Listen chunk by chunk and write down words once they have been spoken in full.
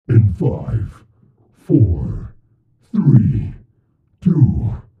In 5, 4, 3,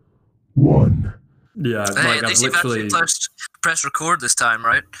 2, 1. Yeah, Hey, like at I've least you've literally. actually pressed record this time,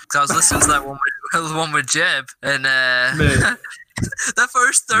 right? Because I was listening to that one with Jeb, and Mate. the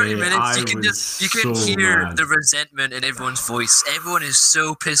first 30 Mate, minutes, you I can was hear mad. the resentment in everyone's voice. Everyone is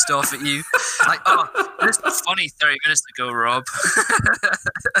so pissed off at you. Like, oh, this was funny 30 minutes ago, Rob.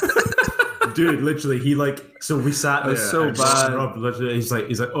 Dude, literally, he so we sat there. That's so and bad. Rob literally, he's like,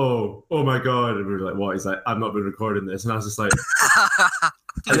 oh my god, and we were like, what? He's like, I've not been recording this, and I was just like,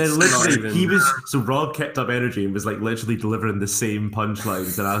 and then It's literally, not even- he was so Rob kept up energy and was like literally delivering the same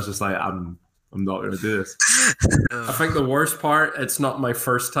punchlines, and I was just like, I'm not gonna do this. I think the worst part, it's not my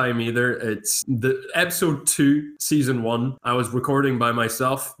first time either. It's the episode 2, season 1. I was recording by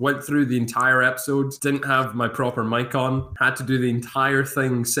myself, went through the entire episode, didn't have my proper mic on, had to do the entire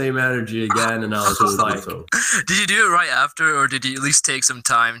thing, same energy again, and I was just like, Did you do it right after, or did you at least take some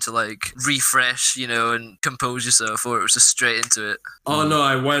time to like refresh, and compose yourself, or it was just straight into it? oh no,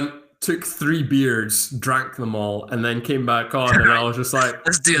 I took 3 beers, drank them all, and then came back on, and I was just like,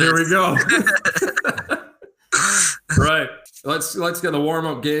 Let's do here this. we go. Right. Let's get the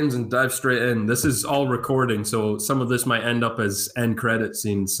warm-up games and dive straight in. This is all recording, so some of this might end up as end credit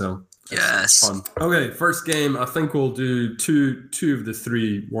scenes, so Yes. fun. Okay, first game, I think we'll do two of the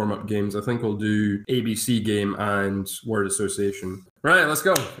 3 warm-up games. I think we'll do ABC game and word association. Right, let's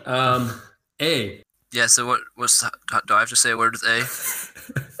go. A. Yeah. So what's do I have to say a word with A?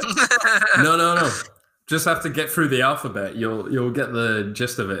 No. Just have to get through the alphabet. You'll get the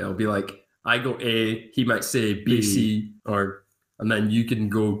gist of it. It'll be like, I go A, he might say B, C, and then you can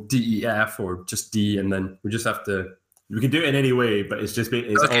go D, E, F, or just D, and then we just have to. We can do it in any way, but it's Okay, all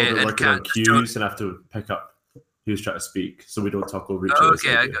about and working on can't- cues and have to pick up who's trying to speak, so we don't talk over each other.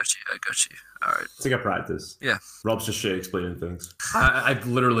 Okay, I got you. All right. It's like a practice. Yeah. Rob's just shit explaining things. I've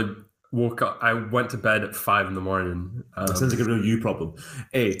literally woke up. I went to bed at 5 in the morning. That sounds like a real you problem.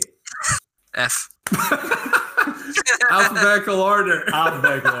 A. F. Alphabetical order.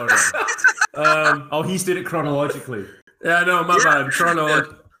 Alphabetical order. Oh, he's doing it chronologically. Yeah, no, my bad.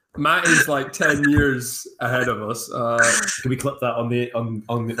 Matt is like 10 years ahead of us. Can we clip that on the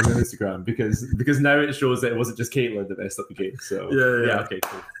Instagram because now it shows that it wasn't just Caitlin that messed up the game. So Yeah. okay,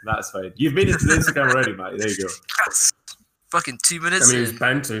 cool. That's fine. You've made it to the Instagram already, Matt. There you go. Fucking 2 I minutes. mean, he was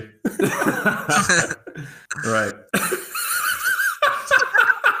bound to. Right.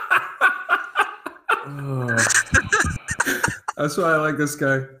 That's why I like this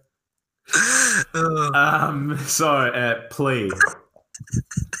guy. Play.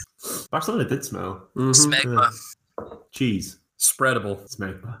 Barcelona did smell. Smegma. Cheese. Spreadable.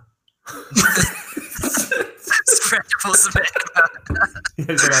 Smegma. Spreadable smegma.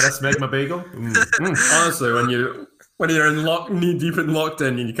 Is that a smegma bagel? Honestly, when you're knee deep in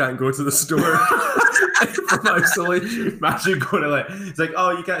lockdown and you can't go to the store from isolation. Imagine going to it's like,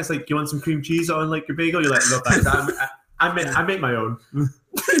 oh, you guys you want some cream cheese on your bagel? You're like, no thanks. I make my own.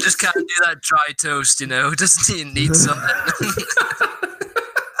 Just can't do that dry toast, Doesn't need something.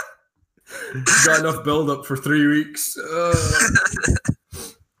 Got enough build up for 3 weeks. I'm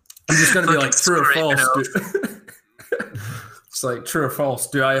just gonna be like, true or false? It's like, true or false?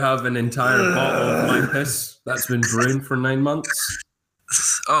 Do I have an entire bottle of my piss that's been brewing for 9 months?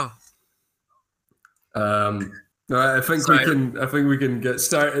 Oh. I think we can get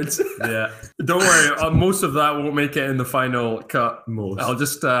started. Yeah. Don't worry, most of that won't make it in the final cut. Most. I'll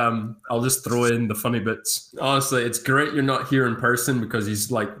just throw in the funny bits. Honestly, it's great you're not here in person because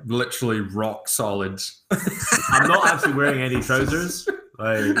he's like literally rock solid. I'm not actually wearing any trousers.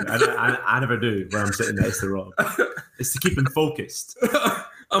 I never do when I'm sitting next to Rob. It's to keep him focused.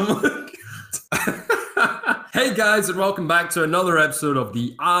 I'm like, hey guys, and welcome back to another episode of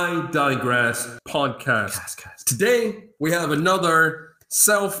the I Digress podcast. Today we have another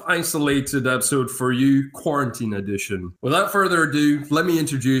self-isolated episode for you, quarantine edition. Without further ado, let me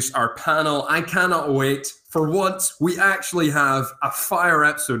introduce our panel. I cannot wait. For once, we actually have a fire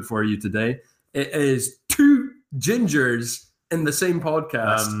episode for you today. It is 2 gingers in the same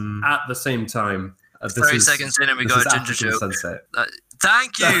podcast at the same time. 30 seconds in and we got a ginger joke. Sunset.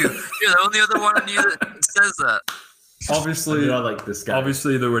 Thank you. You're the only other one I knew that says that. Obviously, I like this guy.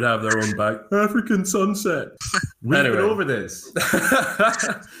 Obviously, they would have their own back. African sunset. We've Anyway. been over this.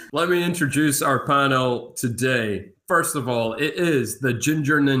 Let me introduce our panel today. First of all, it is the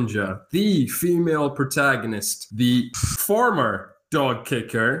Ginger Ninja, the female protagonist, the former dog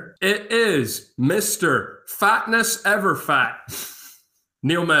kicker. It is Mr. Fatness Ever Fat,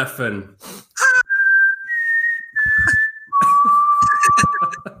 Neil Meffin.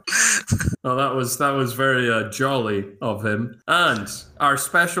 Well, that was very jolly of him. And our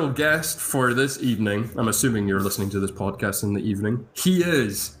special guest for this evening, I'm assuming you're listening to this podcast in the evening, he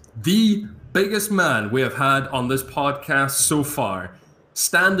is the biggest man we have had on this podcast so far,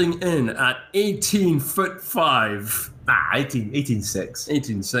 standing in at 18'5". 18.6.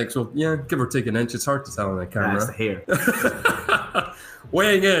 18'6". Well, yeah, give or take an inch. It's hard to tell on the camera. That's the hair.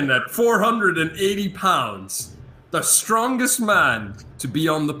 Weighing in at 480 pounds. The strongest man to be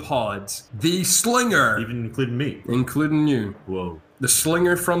on the pod. The slinger. Even including me. Including you. Whoa. The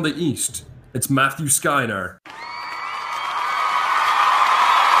slinger from the east. It's Matthew Skyner.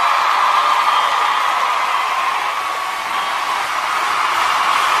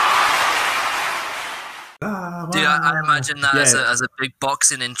 Dude, I imagine that as a big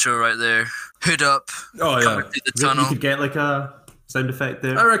boxing intro right there. Hood up. Oh, yeah. Coming through the tunnel. You could get like a sound effect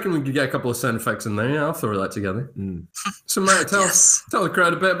there. I reckon we could get a couple of sound effects in there. Yeah, I'll throw that together. So, Matt, tell the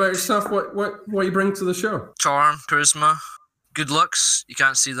crowd a bit about yourself. What you bring to the show? Charm, charisma, good looks. You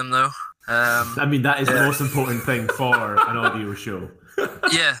can't see them though. I mean, that is the most important thing for an audio show.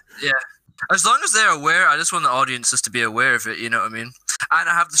 Yeah. As long as they're aware, I just want the audiences to be aware of it. You know what I mean? And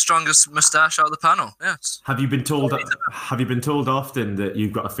I have the strongest mustache out of the panel. Yes. Have you been told often that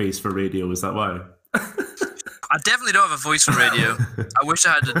you've got a face for radio? Is that why? I definitely don't have a voice for radio. I wish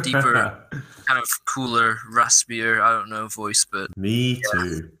I had a deeper, kind of cooler, raspier, I don't know, voice. But me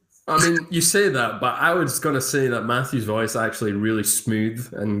too. I mean, you say that, but I was going to say that Matthew's voice actually really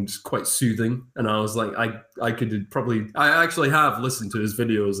smooth and quite soothing. And I was like, I actually have listened to his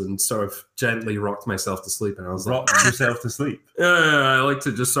videos and sort of gently rocked myself to sleep. And I was rocked yourself to sleep. Yeah, I like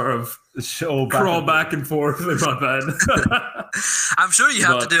to just sort of crawl back and forth in my bed. I'm sure you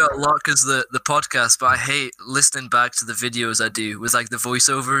have to do it a lot because the podcast, but I hate listening back to the videos I do with like the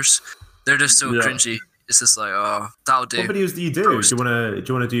voiceovers. They're just so cringy. It's just like, oh, that'll do. What videos do you do? Do you want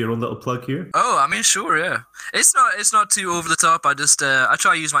to do your own little plug here? Oh, I mean, sure, yeah. It's not too over the top. I just I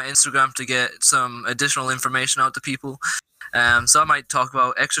try to use my Instagram to get some additional information out to people. So I might talk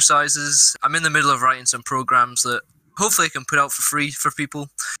about exercises. I'm in the middle of writing some programs that hopefully I can put out for free for people,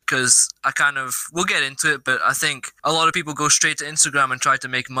 because we'll get into it, but I think a lot of people go straight to Instagram and try to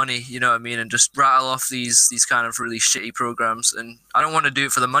make money, you know what I mean, and just rattle off these kind of really shitty programs, and I don't want to do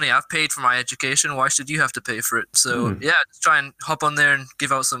it for the money. I've paid for my education. Why should you have to pay for it? So yeah, just try and hop on there and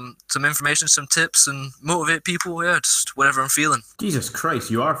give out some information, some tips, and motivate people. Yeah, just whatever I'm feeling. Jesus Christ,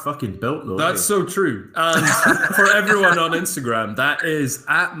 you are fucking built though. That's so true. And for everyone on Instagram, that is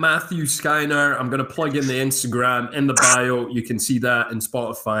at Matthew Skyner. I'm going to plug in the Instagram in the bio. You can see that in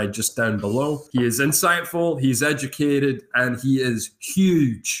Spotify just down below. He is insightful, he's educated, and he is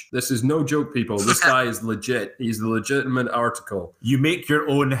huge. This is no joke, people. This guy is legit. He's the legitimate article. You make your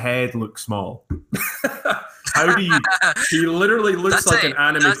own head look small. How do you? He literally looks like an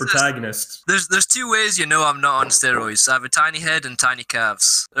anime protagonist. There's two ways you know I'm not on steroids. I have a tiny head and tiny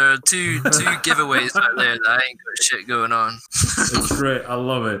calves. There are two giveaways out there that I ain't got shit going on. It's great. I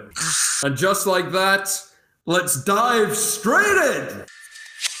love it. And just like that, let's dive straight in.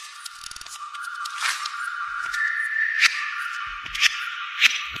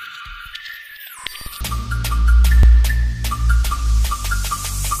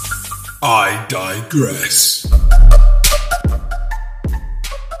 I digress.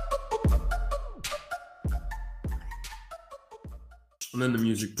 And then the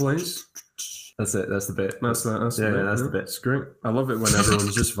music plays. That's it. That's the bit. That's the bit. bit. It's great. I love it when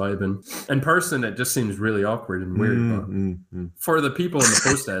everyone's just vibing. In person, it just seems really awkward and weird. But for the people in the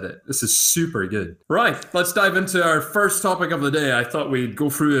post edit, this is super good. Right, let's dive into our first topic of the day. I thought we'd go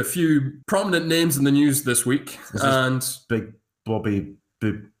through a few prominent names in the news this week. And Big Bobby.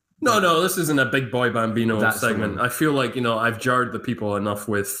 No, this isn't a Big Boy Bambino segment. I feel like, I've jarred the people enough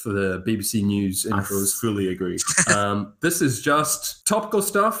with the BBC News intros. I fully agree. This is just topical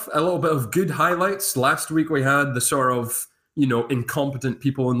stuff, a little bit of good highlights. Last week we had the sort of, incompetent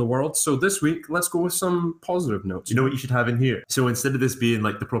people in the world. So this week, let's go with some positive notes. You know what you should have in here? So instead of this being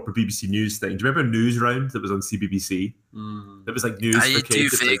like the proper BBC News thing, do you remember News Round that was on CBBC? It was like news for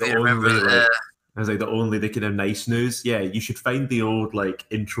kids. I was like, the only they can have nice news. Yeah, you should find the old like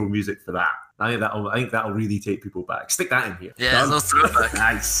intro music for that. I think that'll really take people back. Stick that in here. Yeah, no throwback.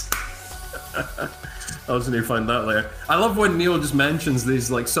 Nice. I was going to find that later. I love when Neil just mentions these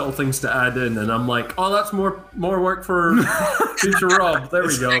like subtle things to add in, and I'm like, oh, that's more work for future Rob. There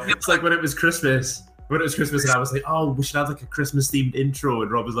we go. It's like when it was Christmas. And I was like, oh, we should have like a Christmas themed intro, and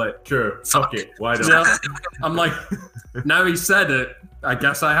Rob was like, sure, fuck it, why not? Yeah. I'm like, now he said it, I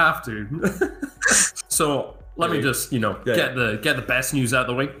guess I have to. So let me just, get the best news out of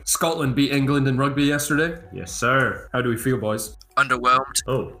the way. Scotland beat England in rugby yesterday. Yes, sir. How do we feel, boys? underwhelmed.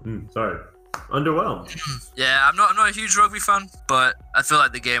 Oh, sorry. Underwhelmed. Yeah, I'm not a huge rugby fan, but I feel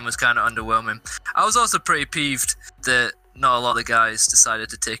like the game was kind of underwhelming. I was also pretty peeved that not a lot of the guys decided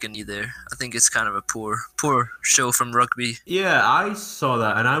to take a knee there. I think it's kind of a poor show from rugby. Yeah, I saw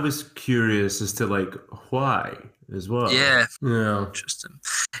that, and I was curious as to like why as well. Yeah. Interesting.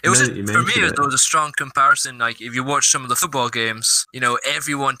 It was for me. There was a strong comparison. Like if you watch some of the football games,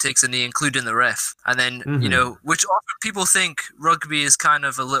 everyone takes a knee, including the ref, and then which often people think rugby is kind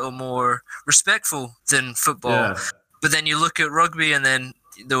of a little more respectful than football. Yeah. But then you look at rugby, and then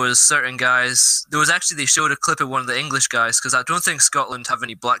there was certain guys. They showed a clip of one of the English guys, because I don't think Scotland have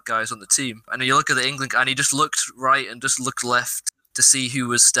any black guys on the team. And you look at the England, and he just looked right and just looked left to see who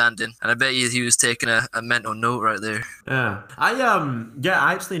was standing, and I bet you he was taking a mental note right there. Yeah,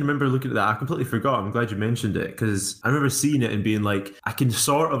 I actually remember looking at that. I completely forgot. I'm glad you mentioned it, because I remember seeing it and being like, I can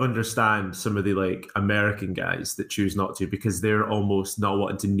sort of understand some of the like American guys that choose not to, because they're almost not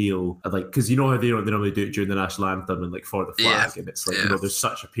wanting to kneel, like, because you know how they normally do it during the national anthem and like for the flag, and it's like there's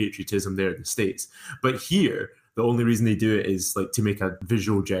such a patriotism there in the States, but here the only reason they do it is like to make a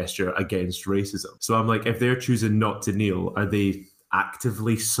visual gesture against racism. So I'm like, if they're choosing not to kneel, are they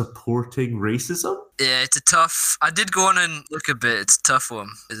actively supporting racism? Yeah, it's a tough. I did go on and look a bit. It's a tough one.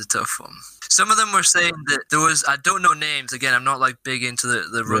 Some of them were saying that there was, I don't know names. Again, I'm not like big into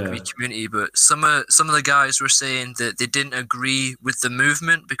the rugby community, but some of the guys were saying that they didn't agree with the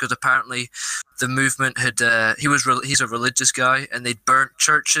movement, because apparently the movement had he's a religious guy, and they'd burnt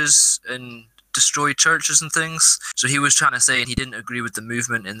churches and destroy churches and things. So he was trying to say, and he didn't agree with the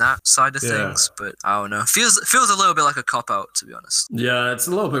movement in that side of things. But I don't know. Feels a little bit like a cop-out, to be honest. Yeah, it's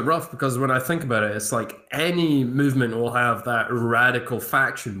a little bit rough, because when I think about it, it's like any movement will have that radical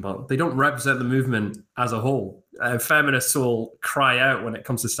faction, but they don't represent the movement as a whole. Feminists will cry out when it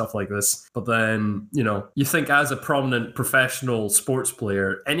comes to stuff like this, but then you think as a prominent professional sports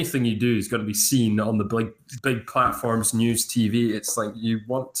player, anything you do is going to be seen on the big platforms, news, TV. It's like you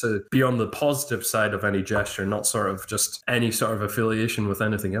want to be on the positive side of any gesture, not sort of just any sort of affiliation with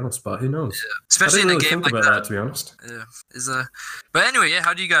anything else. But who knows? Yeah. Especially in a game like that, to be honest. Yeah, but anyway,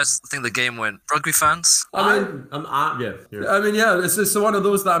 how do you guys think the game went? Rugby fans? It's one of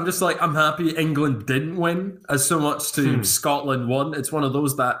those that I'm just like, I'm happy England didn't win as so much to Scotland won. It's one of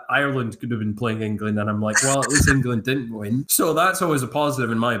those that Ireland could have been playing England, and I'm like, well, at least England didn't win. So that's always a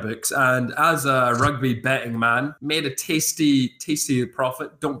positive in my books. And as a rugby betting man, made a tasty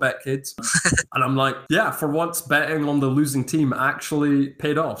profit. Don't bet, kids. And I'm like, yeah, for once betting on the losing team actually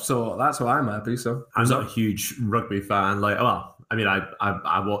paid off. So that's why I'm happy. So I'm not a huge rugby fan. Like, well, I mean,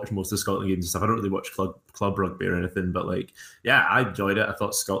 I watch most of the Scotland games and stuff. I don't really watch club rugby or anything, but like, yeah, I enjoyed it. I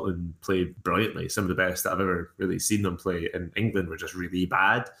thought Scotland played brilliantly. Some of the best that I've ever really seen them play. And England were just really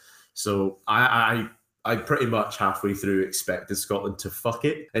bad. So I pretty much halfway through expected Scotland to fuck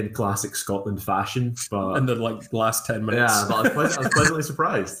it in classic Scotland fashion, but in the last 10 minutes. Yeah, but I was pleasantly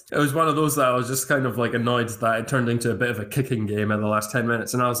surprised. It was one of those that I was just kind of like annoyed that it turned into a bit of a kicking game in the last 10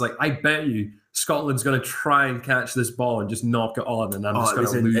 minutes, and I was like, I bet you Scotland's going to try and catch this ball and just knock it on, and I'm just going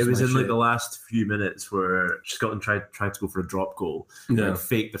to lose. It was in like the last few minutes where Scotland tried to go for a drop goal, and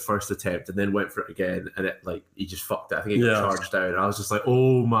faked the first attempt, and then went for it again, and it like he just fucked it. I think he got charged down. And I was just like,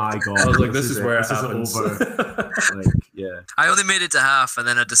 oh my god! I was like, this is where it happens. Over. I only made it to half, and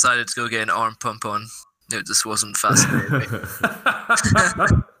then I decided to go get an arm pump on. It just wasn't fascinating.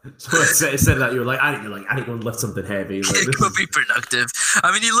 So instead of that, you were like, I need to go and lift something heavy. Like, it could be productive.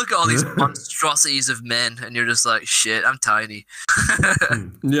 I mean, you look at all these monstrosities of men, and you're just like, shit, I'm tiny.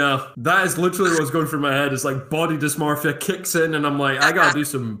 Yeah, that is literally what's going through my head. It's like body dysmorphia kicks in, and I'm like, I gotta do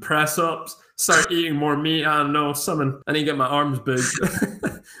some press ups, start eating more meat. I don't know, I need to get my arms big,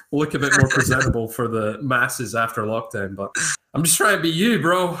 look a bit more presentable for the masses after lockdown. But I'm just trying to be you,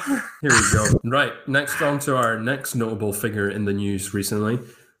 bro. Here we go. Right, next on to our next notable figure in the news recently.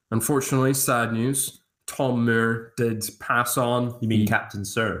 Unfortunately, sad news. Tom Moore did pass on. You mean Captain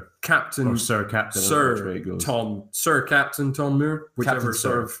Sir? Captain. Or Sir Captain. Sir Captain Tom Moore. Whichever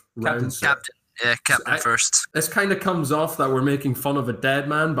sort of round. Captain. Yeah, Captain first. This kind of comes off that we're making fun of a dead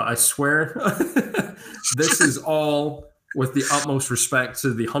man, but I swear this is all with the utmost respect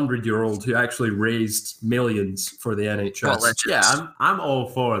to the 100-year-old who actually raised millions for the NHS. Yeah, I'm all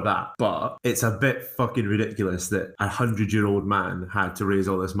for that, but it's a bit fucking ridiculous that a 100-year-old man had to raise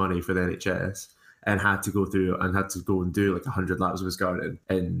all this money for the NHS and had to go and do like 100 laps of his garden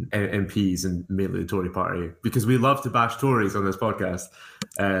and MPs and mainly the Tory party, because we love to bash Tories on this podcast.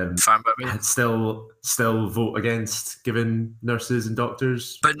 Fine, still vote against giving nurses and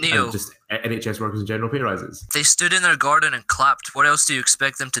doctors, but Neil, and just NHS workers in general pay rises. They stood in their garden and clapped. What else do you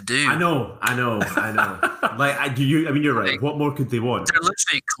expect them to do? I know. Like, you're right. Like, what more could they want? They're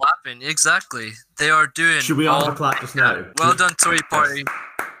literally clapping. Exactly. They are doing. Should we all have a clap just now? Well done, Tory Party.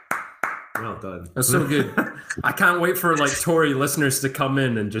 Well done. That's so good. I can't wait for like Tory listeners to come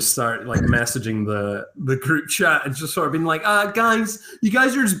in and just start like messaging the group chat and just sort of being like, guys, you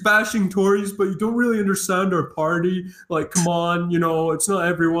guys are just bashing Tories, but you don't really understand our party. Like, come on, it's not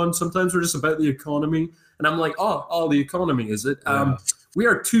everyone. Sometimes we're just about the economy. And I'm like, oh, the economy, is it? Yeah. We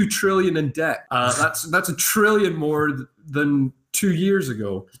are $2 trillion in debt. That's $1 trillion more than 2 years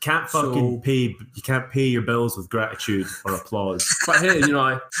ago. You can't pay your bills with gratitude or applause. But hey,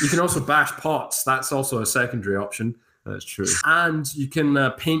 you can also bash pots. That's also a secondary option. That's true. And you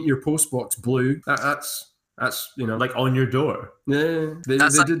can paint your postbox blue. That's like on your door. Yeah, they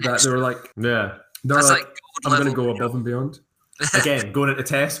did that. They were like, yeah, they're like I'm going to go above and beyond. Again, going into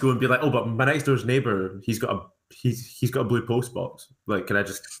Tesco and be like, oh, but my next door's neighbour, he's got a blue post box. Like, can I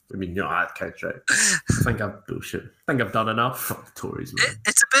just? I mean, I can't try. I think I've done enough. Fuck the Tories, man.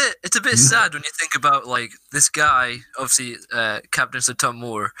 It's a bit sad when you think about like this guy. Obviously, Captain Sir Tom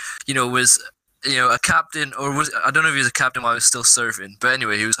Moore, was a captain, or I don't know if he was a captain while he was still serving. But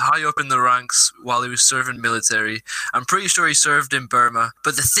anyway, he was high up in the ranks while he was serving military. I'm pretty sure he served in Burma.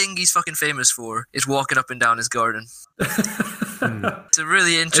 But the thing he's fucking famous for is walking up and down his garden. It's a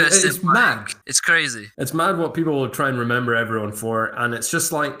really interesting. It's mad. It's crazy. It's mad what people will try and remember everyone for, and it's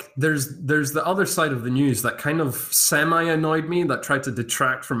just like there's the other side of the news that kind of semi-annoyed me, that tried to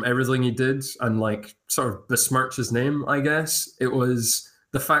detract from everything he did and like sort of besmirch his name. I guess it was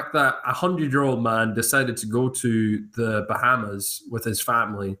the fact that a 100-year-old man decided to go to the Bahamas with his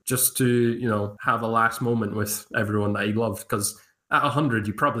family just to have a last moment with everyone that he loved, because at 100,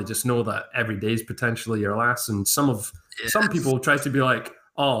 you probably just know that every day is potentially your last. And some people try to be like,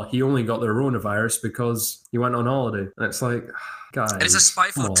 oh, he only got the coronavirus because he went on holiday. And it's like, guys. And it's a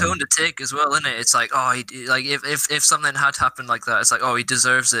spiteful tone to take as well, isn't it? It's like, oh, if something had happened like that, it's like, oh, he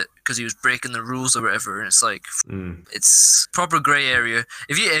deserves it because he was breaking the rules or whatever. And it's like, it's proper grey area.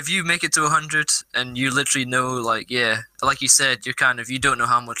 If you make it to 100 and you literally know, like, yeah, like you said, you don't know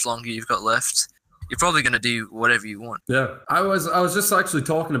how much longer you've got left. You're probably going to do whatever you want. Yeah. I was just actually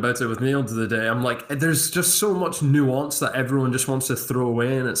talking about it with Neil the other day. I'm like, there's just so much nuance that everyone just wants to throw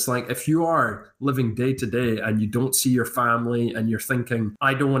away. And it's like, if you are living day to day and you don't see your family and you're thinking,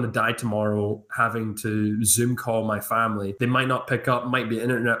 I don't want to die tomorrow having to Zoom call my family, they might not pick up, might be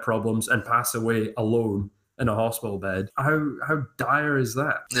internet problems, and pass away alone in a hospital bed. How dire is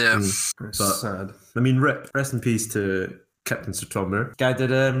that? Yeah. It's sad. I mean, rest in peace to Captain Sir Tom Moore. Guy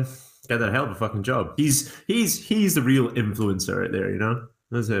did a hell of a fucking job. He's the real influencer right there,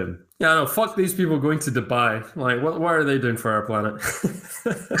 That's him. Yeah, no, fuck these people going to Dubai. Like, what are they doing for our planet?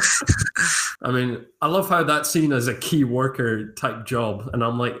 I mean, I love how that's seen as a key worker type job. And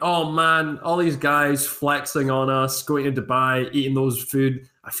I'm like, oh man, all these guys flexing on us, going to Dubai, eating those food.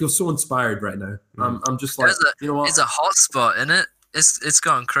 I feel so inspired right now. I'm just like, you know what? It's a hot spot, isn't it? It's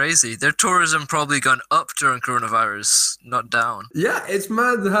gone crazy. Their tourism probably gone up during coronavirus, not down. Yeah, it's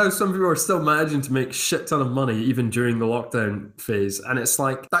mad how some people are still managing to make shit ton of money even during the lockdown phase. And it's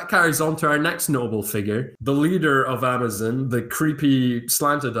like, that carries on to our next notable figure. The leader of Amazon, the creepy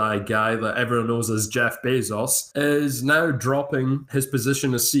slanted eye guy that everyone knows as Jeff Bezos, is now dropping his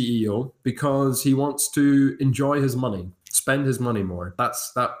position as CEO because he wants to enjoy his money. Spend his money more.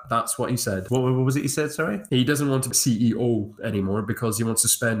 That's what he said. What was it he said, sorry? He doesn't want to be CEO anymore because he wants to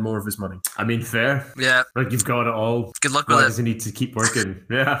spend more of his money. I mean, fair. Yeah. Like, you've got it all. Good luck with Why it. does he need to keep working?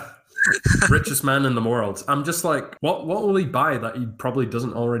 Yeah. Richest man in the world. I'm just like, what will he buy that he probably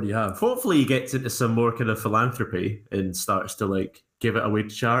doesn't already have? Hopefully he gets into some more kind of philanthropy and starts to like give it away to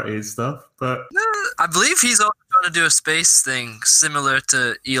charity and stuff. But I believe he's also trying to do a space thing similar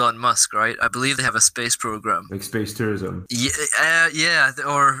to Elon Musk, right? I believe they have a space program. Like space tourism. Yeah,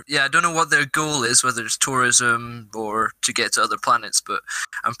 I don't know what their goal is, whether it's tourism or to get to other planets, but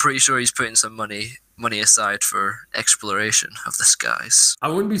I'm pretty sure he's putting some money aside for exploration of the skies. I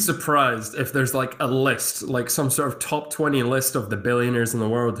wouldn't be surprised if there's like a list, like some sort of top 20 list of the billionaires in the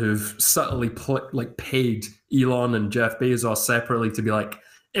world who've subtly paid Elon and Jeff Bezos separately to be like,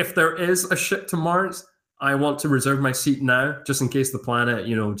 if there is a ship to Mars, I want to reserve my seat now, just in case the planet,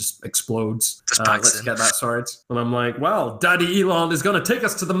 just explodes. Let's get that sorted. And I'm like, well, Daddy Elon is going to take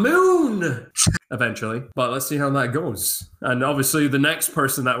us to the moon eventually. But let's see how that goes. And obviously, the next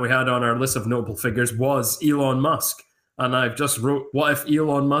person that we had on our list of notable figures was Elon Musk. And I've just wrote, what if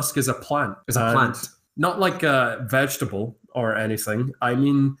Elon Musk is a plant? Is a plant? Not like a vegetable, or anything. I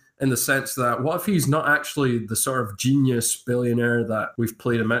mean, in the sense that what if he's not actually the sort of genius billionaire that we've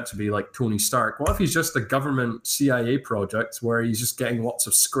played him out to be, like Tony Stark? What if he's just a government CIA project where he's just getting lots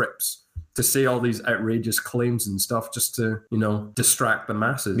of scripts to say all these outrageous claims and stuff just to, distract the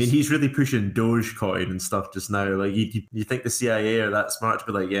masses? I mean, he's really pushing Dogecoin and stuff just now. Like, you think the CIA are that smart to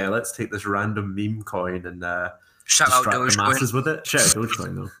be like, yeah, let's take this random meme coin and shout out distract the masses with it? Shout out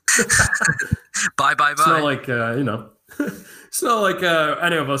Dogecoin, though. Bye. It's not like, it's not like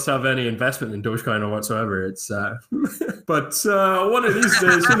any of us have any investment in Dogecoin or whatsoever. It's, but one of these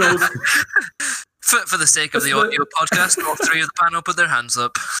days, who knows? For the sake of the audio podcast, all three of the panel put their hands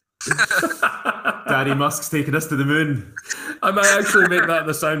up. Daddy Musk's taking us to the moon. I might actually make that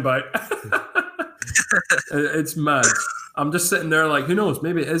the soundbite. It's mad. I'm just sitting there like, who knows?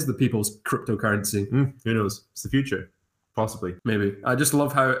 Maybe it is the people's cryptocurrency. Who knows? It's the future. Possibly. Maybe. I just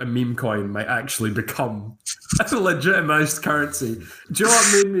love how a meme coin might actually become a legitimized currency. Do you know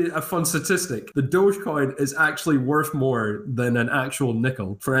what made me a fun statistic? The Dogecoin is actually worth more than an actual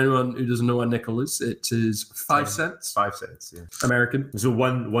nickel. For anyone who doesn't know what a nickel is, it is 5 cents. 5 cents, yeah. American. So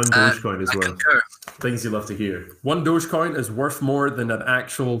one Dogecoin is worth. Things you love to hear. One Dogecoin is worth more than an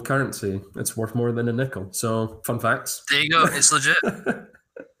actual currency. It's worth more than a nickel. So, fun facts. There you go. It's legit.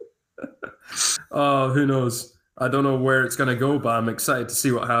 Oh, who knows? I don't know where it's going to go, but I'm excited to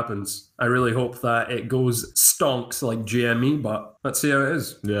see what happens. I really hope that it goes stonks like GME, but let's see how it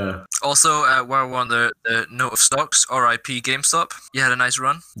is. Yeah. Also, while we're on the note of stocks, RIP GameStop. You had a nice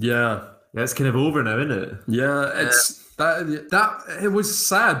run. Yeah. Yeah, it's kind of over now, isn't it? Yeah, it's that it was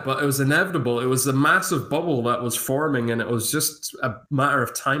sad, but it was inevitable. It was a massive bubble that was forming, and it was just a matter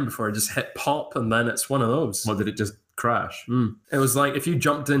of time before it just hit pop, and then it's one of those. Or did it just crash? It was like if you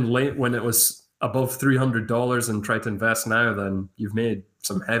jumped in late when it was above $300 and try to invest now, then you've made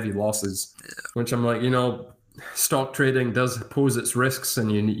some heavy losses. Yeah. Which I'm like, stock trading does pose its risks,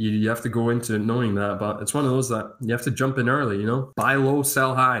 and you have to go into it knowing that. But it's one of those that you have to jump in early. Buy low,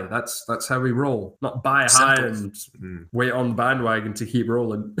 sell high. That's how we roll. Not buy high and wait on the bandwagon to keep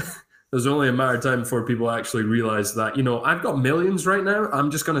rolling. There's only a matter of time before people actually realize that, I've got millions right now.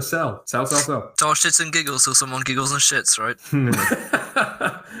 I'm just going to sell. Sell. It's all shits and giggles, so someone giggles and shits, right?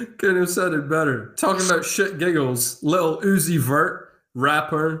 Couldn't have said it better. Talking about shit giggles, Lil Uzi Vert,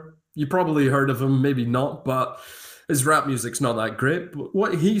 rapper. You probably heard of him, maybe not, but his rap music's not that great. But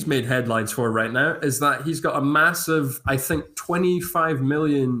what he's made headlines for right now is that he's got a massive, I think, 25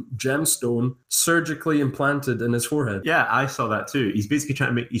 million gemstone surgically implanted in his forehead. Yeah, I saw that too. He's basically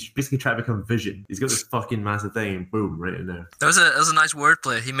trying to become Vision. He's got this fucking massive thing, boom, right in there. That was a nice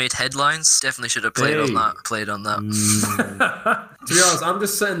wordplay. He made headlines. Definitely should have played on that. To be honest, I'm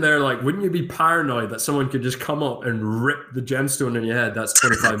just sitting there like, wouldn't you be paranoid that someone could just come up and rip the gemstone in your head? That's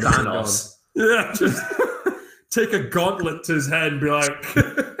 25 million dollars. Yeah, just take a gauntlet to his head and be like,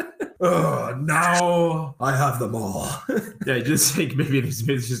 oh, now I have them all. Yeah, just think maybe it's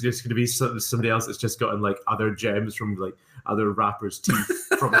just going to be somebody else that's just gotten like other gems from like other rappers' teeth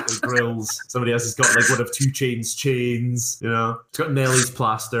from like, the grills. Somebody else has got like one of 2 Chainz's chains, He's got Nelly's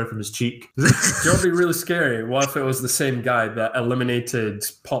plaster from his cheek. Do you know what would be really scary? What if it was the same guy that eliminated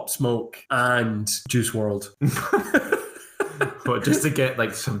Pop Smoke and Juice WRLD? What, just to get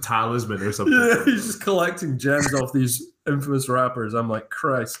like some talisman or something? Yeah, he's just collecting gems off these infamous rappers. I'm like,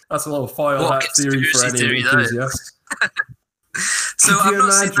 Christ, that's a little foil hat theory for any enthusiast. So I've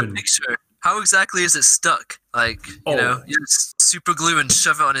not seen the picture. How exactly is it stuck? Like, you just super glue and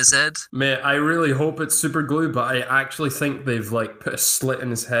shove it on his head? Mate, I really hope it's super glue, but I actually think they've like put a slit in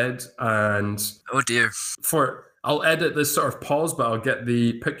his head and... Oh dear. I'll edit this sort of pause, but I'll get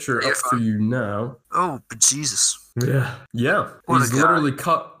the picture up for you now. Oh, but Jesus. Yeah. Yeah. He's literally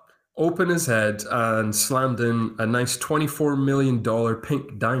cut open his head and slammed in a nice $24 million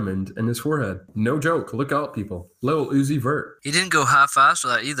pink diamond in his forehead. No joke. Look out, people. Lil Uzi Vert. He didn't go half-assed for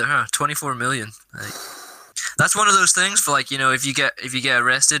that either, huh? 24 million. Like, that's one of those things for like, if you get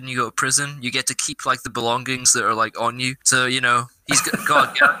arrested and you go to prison, you get to keep like the belongings that are like on you. So, he's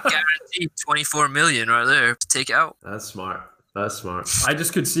got guaranteed 24 million right there to take it out. That's smart. I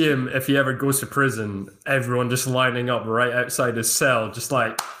just could see him, if he ever goes to prison, everyone just lining up right outside his cell, just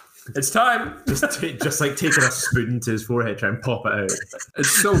like, it's time. just like taking a spoon to his forehead, trying to pop it out. It's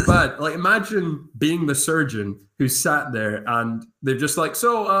so bad. Like, imagine being the surgeon who sat there and they're just like,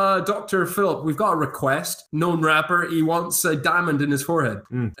 so, Dr. Philip, we've got a request. Known rapper, he wants a diamond in his forehead.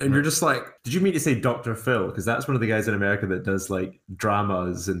 And you're just like... Did you mean to say Dr. Phil? Because that's one of the guys in America that does, like,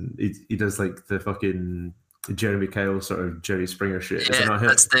 dramas and he does, like, the fucking... the Jeremy Kyle sort of Jerry Springer shit. Yeah, is it not him?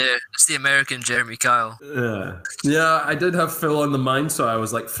 That's the American Jeremy Kyle. Yeah, I did have Phil on the mind, so I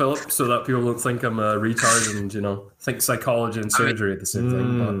was like Philip, so that people don't think I'm a retard and, think psychology and surgery at the same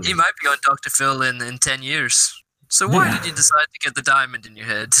thing. But He might be on Dr. Phil in 10 years. So why did you decide to get the diamond in your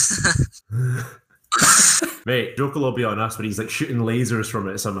head? Mate, Joker will be on us, but he's like shooting lasers from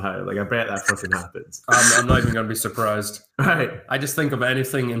it somehow. Like, I bet that fucking happens. I'm not even going to be surprised. Right. I just think of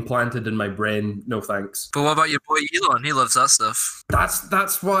anything implanted in my brain. No thanks. But what about your boy Elon? He loves that stuff.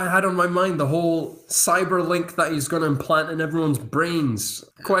 That's what I had on my mind. The whole cyber link that he's going to implant in everyone's brains.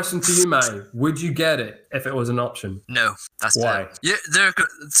 Question to you, Matty. Would you get it if it was an option? No, that's why. Yeah,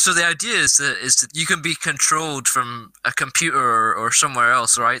 so the idea is that you can be controlled from a computer or somewhere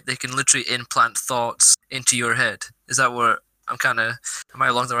else, right? They can literally implant thoughts into your head. Is that what am I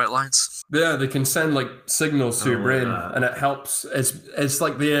along the right lines? Yeah, they can send like signals to your brain, and it helps. It's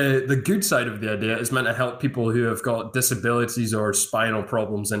like the good side of the idea is meant to help people who have got disabilities or spinal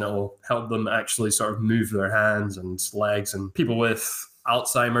problems, and it'll help them actually sort of move their hands and legs. And people with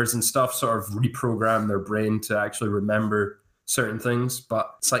Alzheimer's and stuff sort of reprogram their brain to actually remember certain things. But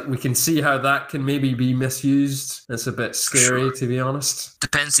it's like we can see how that can maybe be misused. It's a bit scary, to be honest.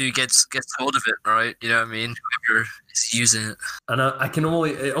 Depends who gets hold of it, right? You know what I mean? Whoever is using it. And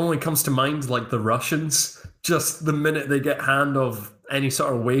it only comes to mind like the Russians. Just the minute they get hand of any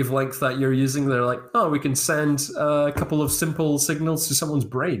sort of wavelength that you're using, they're like, oh, we can send a couple of simple signals to someone's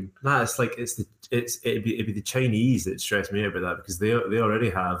brain. Nah, it'd be the Chinese that stress me out about that, because they already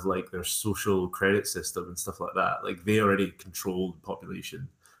have like their social credit system and stuff like that. Like they already control the population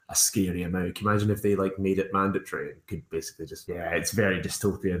a scary amount. Can you imagine if they like made it mandatory? It could basically just it's very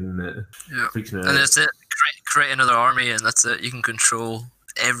dystopian, isn't it? Yeah. Freaks me out. And that's it. Create another army, and that's it. You can control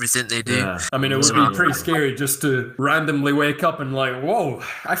everything they do. Yeah. I mean, it would be pretty scary just to randomly wake up and like, whoa,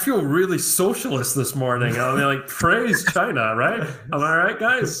 I feel really socialist this morning. I'll be like, praise China, right? Am I right,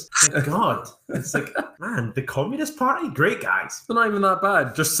 guys? Thank God. It's like, man, the Communist Party, great guys. It's not even that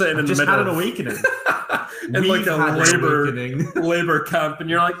bad. Just sitting in the middle. Just had an awakening. In like a labor camp, and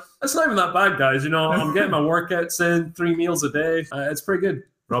you're like, it's not even that bad, guys. I'm getting my workouts in, 3 meals a day. It's pretty good.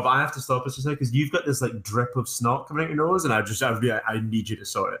 Rob, I have to stop us just now because you've got this like drip of snot coming out your nose, and I need you to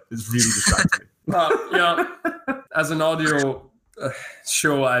sort it. It's really distracting me. As an audio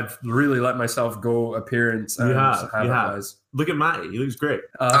show, I've really let myself go appearance. You have. Guys. Look at Matty. He looks great.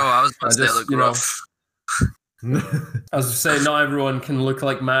 I was about to say it looked rough. As I say, not everyone can look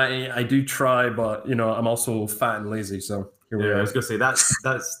like Matty. I do try, but I'm also fat and lazy, so here we are. I was gonna say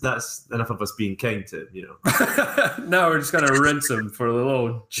that's enough of us being kind to Now we're just gonna rinse him for the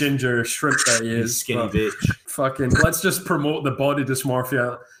little ginger shrimp that he is. Skinny bitch. Fucking, let's just promote the body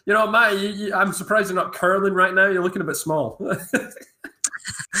dysmorphia. Matty, I'm surprised you're not curling right now. You're looking a bit small.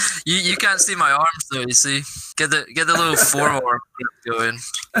 You can't see my arms though. You see, get the little forearm going.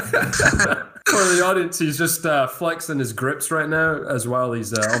 For the audience, he's just flexing his grips right now as well.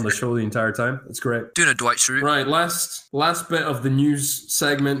 He's on the show the entire time. It's great. Doing a Dwight Schrute. Right, last bit of the news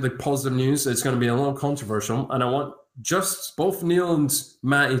segment, the positive news. It's going to be a little controversial, and I want just both Neil and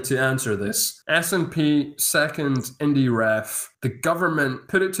Matty to answer this. S&P second Indy ref. The government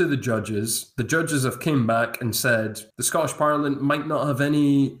put it to the judges. The judges have came back and said the Scottish Parliament might not have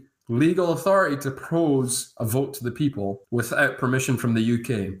any legal authority to propose a vote to the people without permission from the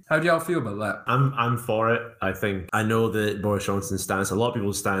UK. How do y'all feel about that? I'm for it. I know that Boris Johnson's stance, a lot of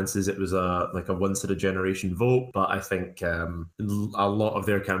people's stance is it was a once in a generation vote, but I think a lot of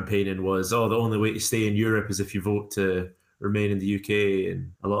their campaigning was, the only way to stay in Europe is if you vote to remain in the UK, and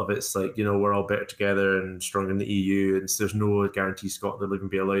a lot of it's like, we're all better together and stronger in the EU, and there's no guarantee Scotland will even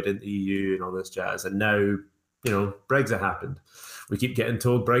be allowed in the EU and all this jazz. And now, Brexit happened. We keep getting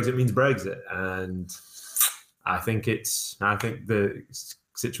told Brexit means Brexit, and I think the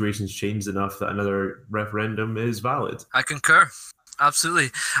situation's changed enough that another referendum is valid. I concur,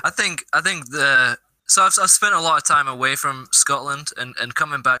 absolutely. I think so. I've spent a lot of time away from Scotland and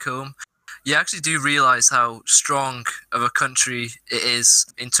coming back home. You actually do realize how strong of a country it is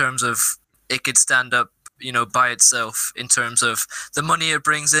in terms of it could stand up, by itself in terms of the money it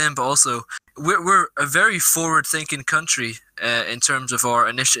brings in, but also we're a very forward-thinking country in terms of our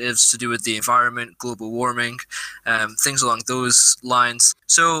initiatives to do with the environment, global warming, things along those lines.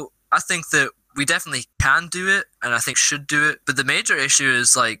 So I think that we definitely can do it, and I think should do it. But the major issue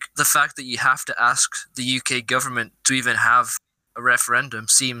is like the fact that you have to ask the UK government to even have a referendum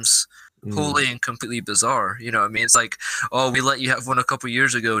seems wholly and completely bizarre. You know what I mean? It's like, we let you have one a couple of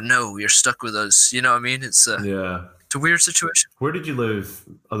years ago. No, you're stuck with us. You know what I mean? It's a weird situation. Where did you live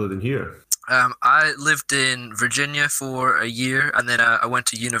other than here? I lived in Virginia for a year, and then I went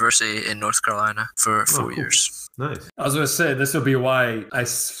to university in North Carolina for 4 years. Nice. I was going to say, this will be why I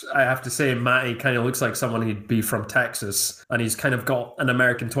have to say Matty kind of looks like someone who'd be from Texas, and he's kind of got an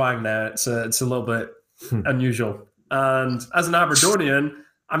American twang now. It's a little bit unusual. And as an Aberdonian,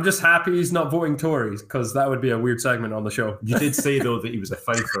 I'm just happy he's not voting Tories, because that would be a weird segment on the show. You did say, though, that he was a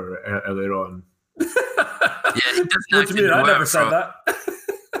fifer earlier on. Yeah, he doesn't. I never said that.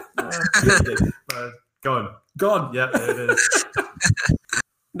 Gone. Yeah, there it is.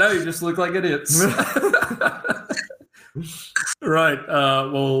 Now you just look like idiots. Right,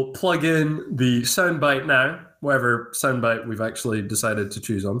 we'll plug in the soundbite now, whatever soundbite we've actually decided to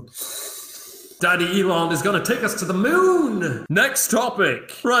choose on. Daddy Elon is going to take us to the moon. Next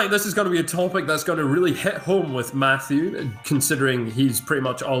topic. Right, this is going to be a topic that's going to really hit home with Matthew, considering he's pretty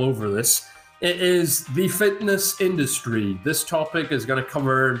much all over this. It is the fitness industry. This topic is going to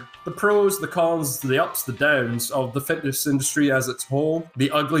cover the pros, the cons, the ups, the downs of the fitness industry as its whole,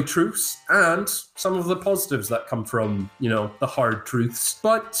 the ugly truths, and some of the positives that come from, the hard truths.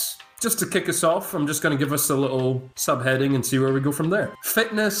 But just to kick us off, I'm just going to give us a little subheading and see where we go from there.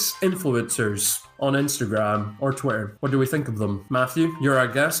 Fitness influencers on Instagram or Twitter. What do we think of them? Matthew, you're our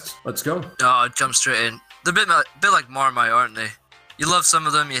guest. Let's go. Oh, I'll jump straight in. They're a bit like Marmite, aren't they? You love some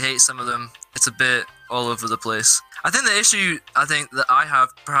of them, you hate some of them. It's a bit all over the place. I think the issue that I have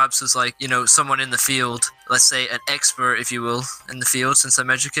perhaps is someone in the field, let's say an expert, if you will, in the field, since I'm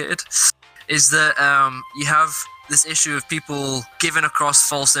educated, is that you have this issue of people giving across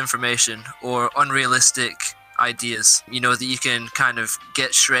false information or unrealistic ideas, that you can kind of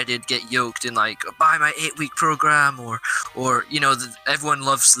get shredded, get yoked in buy my 8-week program or everyone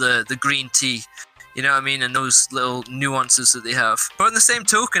loves the green tea. You know what I mean? And those little nuances that they have. But in the same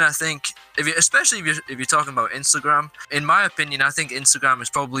token, I think, especially if you're talking about Instagram, in my opinion, I think Instagram is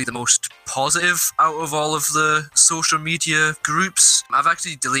probably the most positive out of all of the social media groups. I've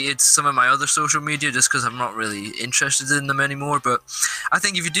actually deleted some of my other social media just because I'm not really interested in them anymore. But I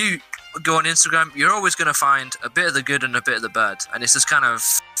think if you do go on Instagram, you're always going to find a bit of the good and a bit of the bad. And it's just kind of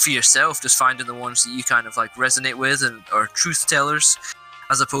for yourself, just finding the ones that you kind of resonate with and are truth tellers,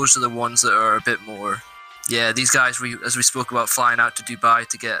 as opposed to the ones that are a bit more, these guys, as we spoke about, flying out to Dubai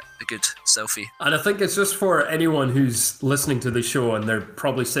to get a good selfie. And I think it's just for anyone who's listening to the show and they're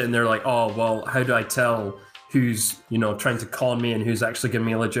probably sitting there like, oh, well, how do I tell who's, trying to con me and who's actually giving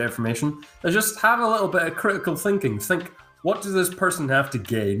me legit information? And just have a little bit of critical thinking. Think, what does this person have to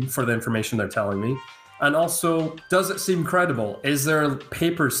gain for the information they're telling me? And also, does it seem credible? Is there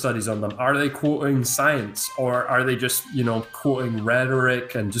paper studies on them? Are they quoting science? Or are they just, quoting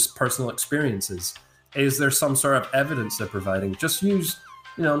rhetoric and just personal experiences? Is there some sort of evidence they're providing? Just use,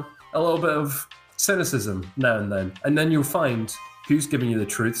 a little bit of cynicism now and then. And then you'll find who's giving you the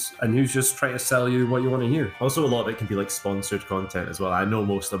truths and who's just trying to sell you what you want to hear. Also, a lot of it can be sponsored content as well. I know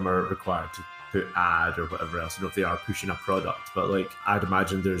most of them are required to put ad or whatever else, if they are pushing a product, but I'd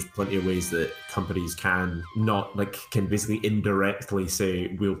imagine there's plenty of ways that companies can can basically indirectly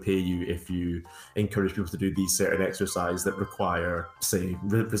say, we'll pay you if you encourage people to do these certain exercises that require, say,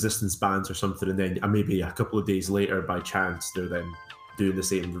 resistance bands or something, and then maybe a couple of days later, by chance, they're then doing the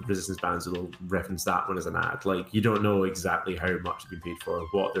same resistance bands, and they'll reference that one as an ad. You don't know exactly how much they've been paid for,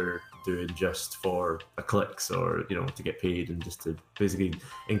 what they're doing just for a clicks or to get paid, and just to basically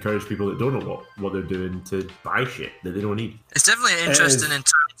encourage people that don't know what they're doing to buy shit that they don't need. It's definitely interesting in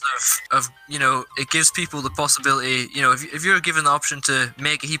terms of it gives people the possibility, if you're given the option to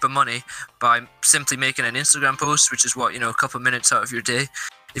make a heap of money by simply making an Instagram post, which is a couple of minutes out of your day.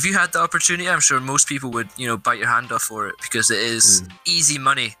 If you had the opportunity, I'm sure most people would, bite your hand off for it, because it is easy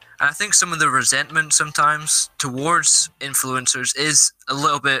money. And I think some of the resentment sometimes towards influencers is a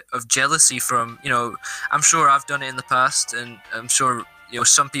little bit of jealousy from, I'm sure I've done it in the past, and I'm sure,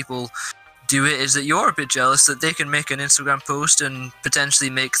 some people do it, is that you're a bit jealous that they can make an Instagram post and potentially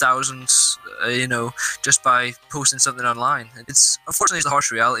make thousands, just by posting something online. Unfortunately, it's the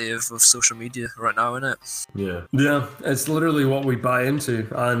harsh reality of social media right now, isn't it? Yeah, it's literally what we buy into.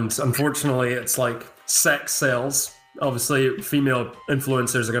 And unfortunately, it's like sex sales. Obviously, female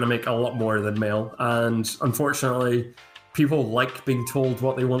influencers are going to make a lot more than male. And unfortunately, people like being told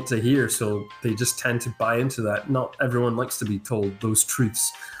what they want to hear, so they just tend to buy into that. Not everyone likes to be told those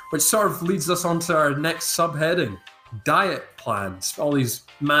truths. Which sort of leads us on to our next subheading, diet plans. All these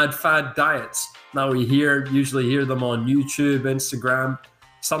mad fad diets. Now we usually hear them on YouTube, Instagram.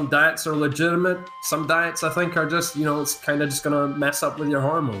 Some diets are legitimate. Some diets, I think, are just, it's kind of just going to mess up with your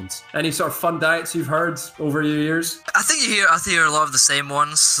hormones. Any sort of fun diets you've heard over your years? I think you hear a lot of the same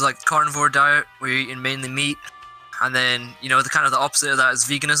ones, like carnivore diet, where you're eating mainly meat. And then, the kind of the opposite of that is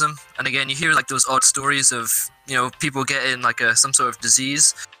veganism. And again, you hear like those odd stories of, people getting like some sort of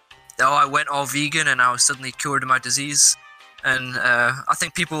disease. Oh, I went all vegan and I was suddenly cured of my disease. And I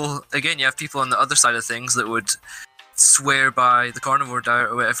think people, again, you have people on the other side of things that would swear by the carnivore diet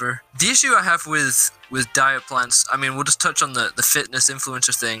or whatever. The issue I have with diet plans, I mean, we'll just touch on the fitness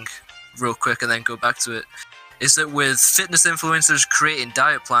influencer thing real quick and then go back to it, is that with fitness influencers creating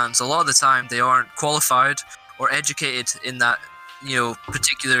diet plans, a lot of the time they aren't qualified or educated in that,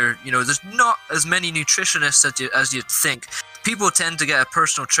 particular, there's not as many nutritionists as you'd think. People tend to get a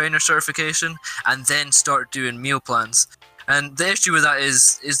personal trainer certification and then start doing meal plans. And the issue with that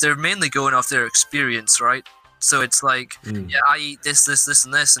is they're mainly going off their experience, right? So it's like, yeah, I eat this,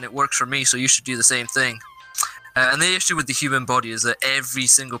 and this, and it works for me, so you should do the same thing. And the issue with the human body is that every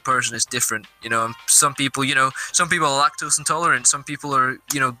single person is different. Some people, some people are lactose intolerant, some people are,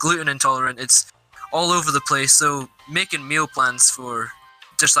 gluten intolerant. It's all over the place. So making meal plans for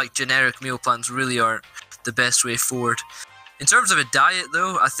just like generic meal plans really aren't the best way forward. In terms of a diet,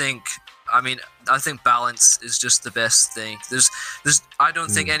 though, I think balance is just the best thing. I don't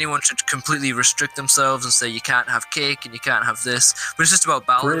think anyone should completely restrict themselves and say you can't have cake and you can't have this, but it's just about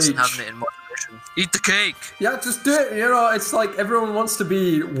balance and having it in moderation. Eat the cake. Yeah, just do it. It's like everyone wants to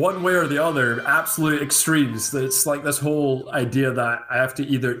be one way or the other, absolute extremes. It's like this whole idea that I have to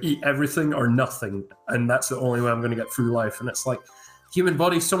either eat everything or nothing, and that's the only way I'm going to get through life. And it's like, human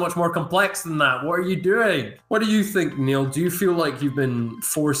body's so much more complex than that. What are you doing? What do you think, Neil? Do you feel like you've been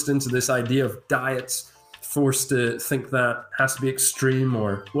forced into this idea of diets, forced to think that has to be extreme,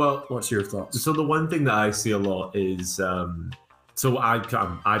 or what's your thoughts? So the one thing that I see a lot is, so I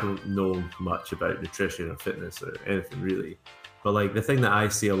don't know much about nutrition or fitness or anything really, but like the thing that I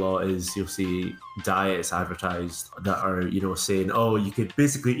see a lot is you'll see diets advertised that are, saying, oh, you could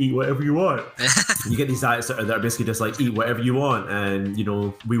basically eat whatever you want. You get these diets that are basically just like, eat whatever you want, and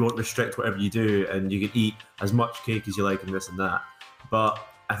we won't restrict whatever you do, and you can eat as much cake as you like and this and that. But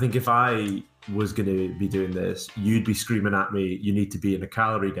I think if I was going to be doing this, you'd be screaming at me, you need to be in a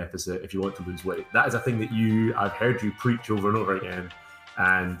calorie deficit if you want to lose weight. That is a thing that I've heard you preach over and over again,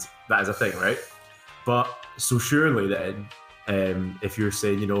 and that is a thing, right? But so surely then, if you're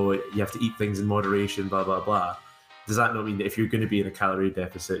saying, you have to eat things in moderation, blah, blah, blah, does that not mean that if you're going to be in a calorie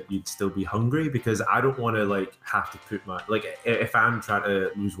deficit, you'd still be hungry? Because I don't want to have to put if I'm trying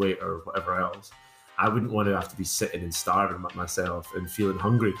to lose weight or whatever else, I wouldn't want to have to be sitting and starving myself and feeling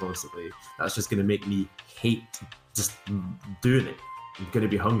hungry constantly. That's just going to make me hate just doing it. I'm going to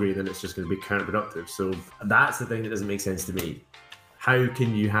be hungry, and then it's just going to be counterproductive. So that's the thing that doesn't make sense to me. How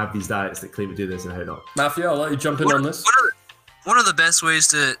can you have these diets that claim to do this and how not? Matthew, I'll let you jump in on this. One of the best ways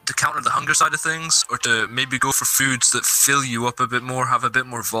to counter the hunger side of things, or to maybe go for foods that fill you up a bit more, have a bit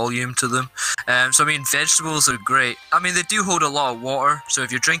more volume to them. So, vegetables are great. They do hold a lot of water. So if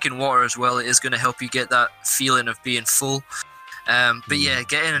you're drinking water as well, it is going to help you get that feeling of being full. But yeah,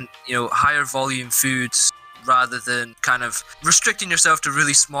 getting, higher volume foods rather than kind of restricting yourself to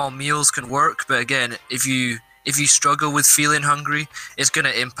really small meals can work. But again, if you struggle with feeling hungry, it's going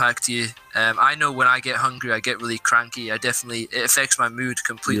to impact you. I know when I get hungry, I get really cranky. It affects my mood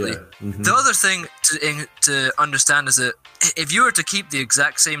completely. Yeah. Mm-hmm. The other thing to understand is that if you were to keep the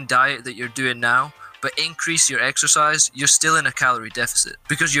exact same diet that you're doing now, but increase your exercise, you're still in a calorie deficit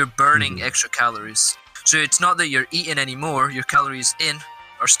because you're burning extra calories. So it's not that you're eating anymore, your calories in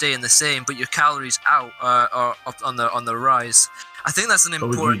are staying the same, but your calories out are up on the rise. I think that's an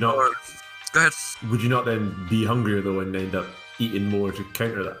important part. Go ahead. Would you not then be hungrier though and end up eating more to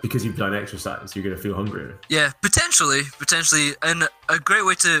counter that? Because you've done exercise, you're going to feel hungrier. Yeah, potentially. And a great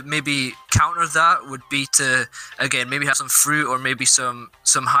way to maybe counter that would be to, again, maybe have some fruit or maybe some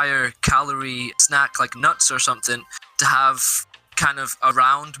higher calorie snack like nuts or something to have kind of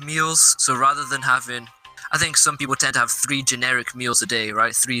around meals. So rather than having, I think some people tend to have 3 generic meals a day,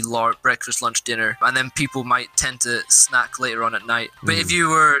 right? 3 breakfast, lunch, dinner. And then people might tend to snack later on at night. But if you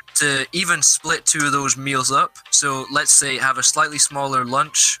were to even split 2 of those meals up, so let's say have a slightly smaller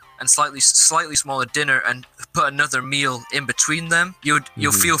lunch and slightly smaller dinner and put another meal in between them,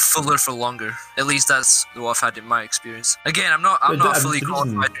 you'll feel fuller for longer. At least that's what I've had in my experience. Again, I'm not a fully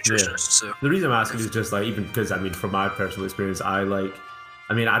qualified nutritionist. Yeah. So the reason I'm asking is just even because, from my personal experience, I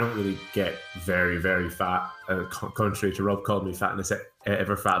don't really get very, very fat, contrary to Rob calling me fatness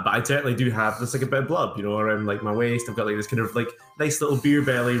ever fat, but I certainly do have this a bit of blood, around my waist. I've got this kind of nice little beer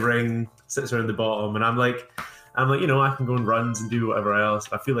belly ring sits around the bottom, and I'm like, I can go on runs and do whatever else.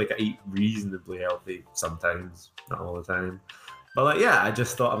 I feel like I eat reasonably healthy sometimes, not all the time. But I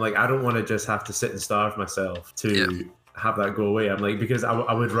just thought, I don't want to just have to sit and starve myself to have that go away. I'm like, because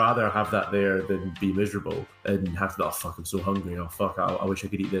I would rather have that there than be miserable and have to, oh fuck, I'm so hungry. Oh fuck, I wish I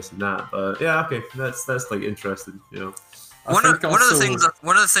could eat this and that. But yeah, okay, that's like interesting, you know. One of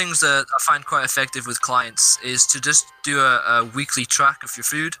the things that I find quite effective with clients is to just do a weekly track of your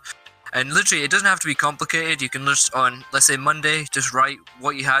food. And literally, it doesn't have to be complicated. You can just, on, let's say, Monday, just write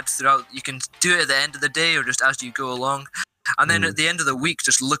what you had throughout. You can do it at the end of the day or just as you go along. And then at the end of the week,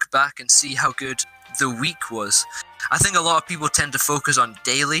 just look back and see how good the week was. I think a lot of people tend to focus on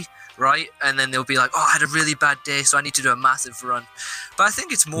daily, right? And then they'll be like, oh, I had a really bad day, so I need to do a massive run. But I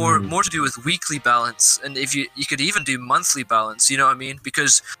think it's more to do with weekly balance. And if you could even do monthly balance, you know what I mean?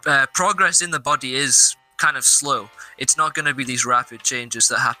 Because progress in the body is kind of slow. It's not going to be these rapid changes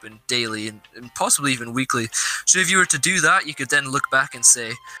that happen daily and possibly even weekly. So if you were to do that, you could then look back and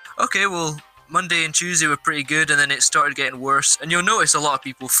say, okay, well, Monday and Tuesday were pretty good, and then it started getting worse. And you'll notice a lot of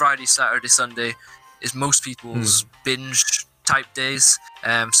people, Friday, Saturday, Sunday is most people's binge type days.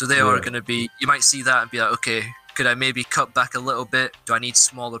 So they are going to be, you might see that and be like, okay, could I maybe cut back a little bit? Do I need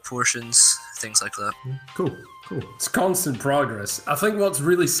smaller portions? Things like that. Cool. It's constant progress. I think what's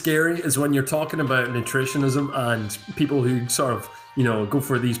really scary is when you're talking about nutritionism and people who sort of, you know, go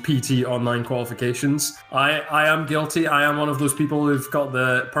for these PT online qualifications. I am guilty. I am one of those people who've got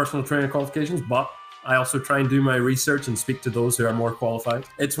the personal trainer qualifications, but I also try and do my research and speak to those who are more qualified.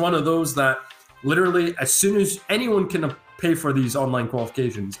 It's one of those that literally, as soon as anyone can pay for these online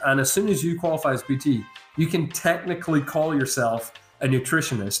qualifications, and as soon as you qualify as PT, you can technically call yourself a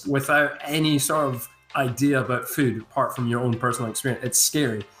nutritionist without any sort of idea about food apart from your own personal experience. It's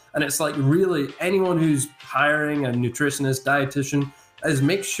scary. And it's like, really, anyone who's hiring a nutritionist, dietitian, is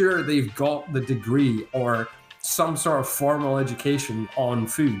make sure they've got the degree or some sort of formal education on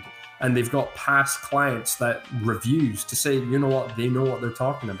food. And they've got past clients that reviews to say, you know what, they know what they're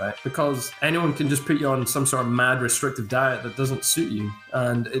talking about. Because anyone can just put you on some sort of mad restrictive diet that doesn't suit you.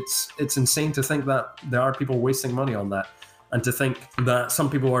 And it's insane to think that there are people wasting money on that. And to think that some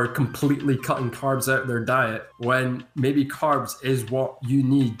people are completely cutting carbs out of their diet when maybe carbs is what you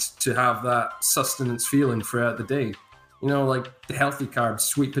need to have that sustenance feeling throughout the day. You know, like the healthy carbs,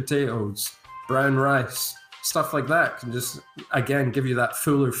 sweet potatoes, brown rice, stuff like that can just, again, give you that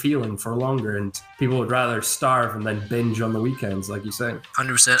fuller feeling for longer. And people would rather starve and then binge on the weekends, like you say.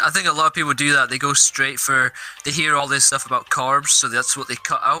 100%. I think a lot of people do that. They go straight for, they hear all this stuff about carbs, so that's what they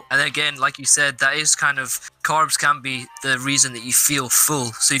cut out. And then again, like you said, that is kind of, carbs can be the reason that you feel full.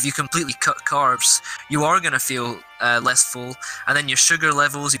 So if you completely cut carbs, you are going to feel less full, and then your sugar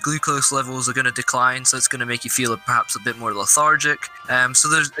levels, your glucose levels are going to decline, so it's going to make you feel perhaps a bit more lethargic. So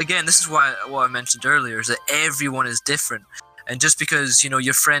there's, again, this is why what I mentioned earlier is that everyone is different. And just because, you know,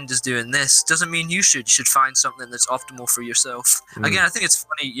 your friend is doing this doesn't mean you should find something that's optimal for yourself. Again, I think it's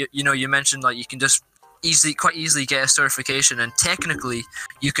funny, you know, you mentioned like you can just quite easily get a certification, and technically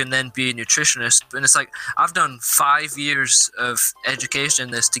you can then be a nutritionist. And it's like, I've done 5 years of education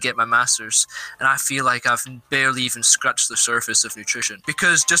in this to get my master's, and I feel like I've barely even scratched the surface of nutrition,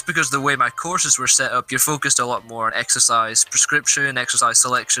 because the way my courses were set up, you're focused a lot more on exercise prescription, exercise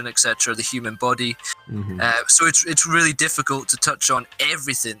selection, etc., the human body. So it's really difficult to touch on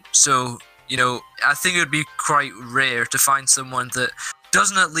everything. So, you know, I think it would be quite rare to find someone that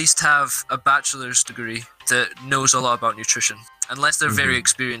doesn't at least have a bachelor's degree that knows a lot about nutrition, unless they're very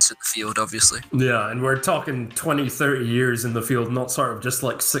experienced in the field, obviously. Yeah, and we're talking 20, 30 years in the field, not sort of just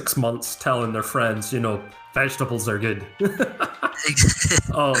like 6 months telling their friends, you know, vegetables are good.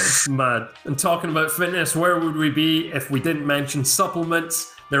 Oh, it's mad. And talking about fitness, where would we be if we didn't mention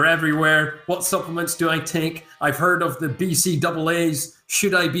supplements? They're everywhere. What supplements do I take? I've heard of the BCAAs.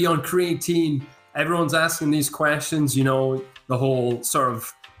 Should I be on creatine? Everyone's asking these questions, you know, the whole sort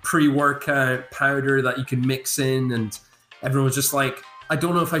of pre-workout powder that you can mix in, and everyone's just like, I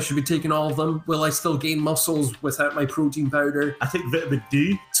don't know if I should be taking all of them. Will I still gain muscles without my protein powder? I think vitamin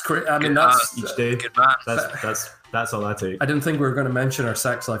D. It's great. I mean, that's each day. That's all I take. I didn't think we were going to mention our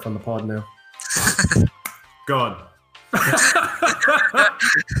sex life on the pod now. Gone.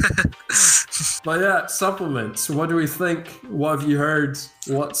 But yeah, supplements. What do we think? What have you heard?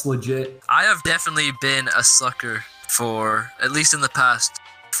 What's legit? I have definitely been a sucker for, at least in the past,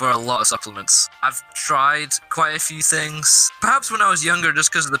 for a lot of supplements. I've tried quite a few things. Perhaps when I was younger,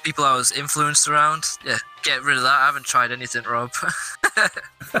 just because of the people I was influenced around. Yeah, get rid of that. I haven't tried anything, Rob.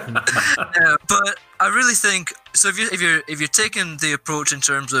 But I really think, so if you're taking the approach in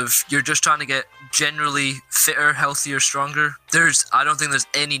terms of you're just trying to get generally fitter, healthier, stronger, I don't think there's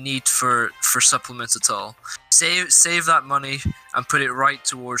any need for supplements at all. Save that money and put it right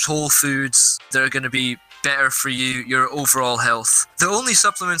towards whole foods that are going to be better for you, your overall health. The only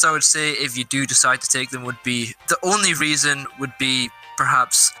supplements I would say, if you do decide to take them, would be, the only reason would be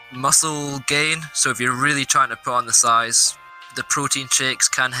perhaps muscle gain. So if you're really trying to put on the size, the protein shakes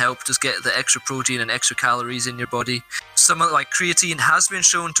can help just get the extra protein and extra calories in your body. Something like creatine has been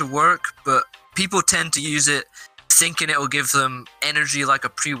shown to work, but people tend to use it thinking it will give them energy like a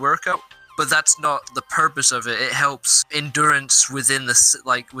pre-workout. But that's not the purpose of it. It helps endurance within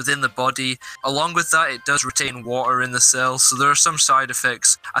the body. Along with that, it does retain water in the cells. So there are some side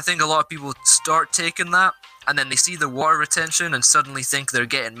effects. I think a lot of people start taking that, and then they see the water retention and suddenly think they're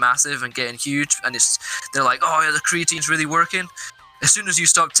getting massive and getting huge, and they're like, oh yeah, the creatine's really working. As soon as you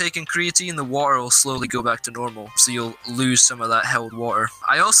stop taking creatine, the water will slowly go back to normal, so you'll lose some of that held water.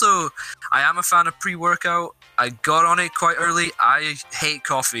 I am a fan of pre-workout. I got on it quite early. I hate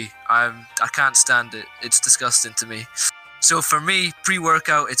coffee. I can't stand it. It's disgusting to me. So for me,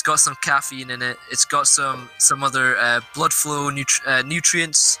 pre-workout, it's got some caffeine in it. It's got some other blood flow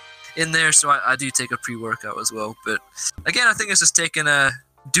nutrients in there, so I do take a pre-workout as well. But again, I think it's just taking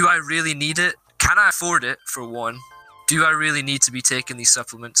do I really need it? Can I afford it, for one? Do I really need to be taking these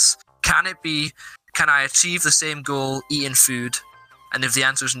supplements? Can I achieve the same goal eating food? And if the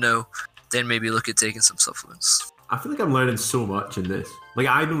answer is no, then maybe look at taking some supplements. I feel like I'm learning so much in this. Like,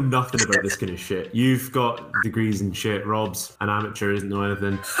 I know nothing about this kind of shit. You've got degrees and shit. Rob's an amateur, doesn't know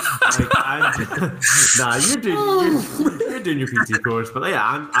anything. Nah, you're doing your PT course, but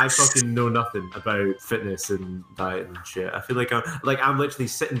yeah, I fucking know nothing about fitness and diet and shit. I feel like I'm literally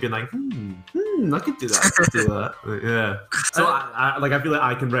sitting being like, I could do that. I could do that. Yeah. So I feel like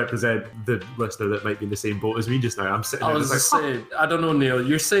I can represent the listener that might be in the same boat as me just now. I'm sitting there saying, I don't know, Neil.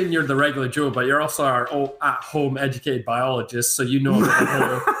 You're saying you're the regular Joe, but you're also our at-home educated biologist, so you know about the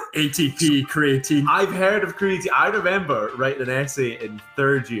whole ATP, creatine. I've heard of creatine. I remember writing an essay in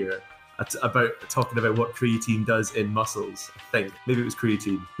third year about talking about what creatine does in muscles. I think maybe it was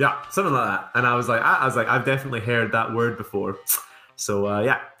creatine. Yeah, something like that. And I was like, I've definitely heard that word before. So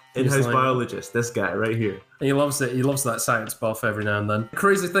yeah. In-house biologist, this guy right here. He loves it. He loves that science buff every now and then. The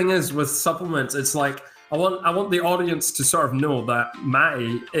crazy thing is with supplements, it's like I want the audience to sort of know that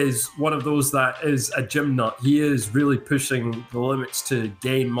Matty is one of those that is a gym nut. He is really pushing the limits to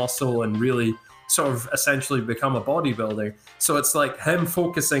gain muscle and really sort of essentially become a bodybuilder. So it's like him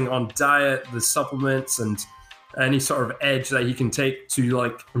focusing on diet, the supplements, and any sort of edge that he can take to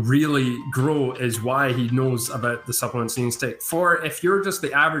like really grow is why he knows about the supplements he needs to take. For if you're just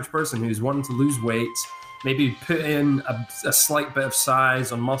the average person who's wanting to lose weight, maybe put in a slight bit of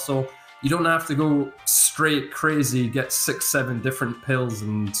size on muscle, you don't have to go straight crazy, get 6-7 different pills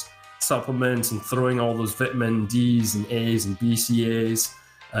and supplements and throwing all those vitamin D's and A's and BCAAs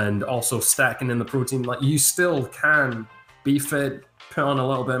and also stacking in the protein. Like, you still can be fit, put on a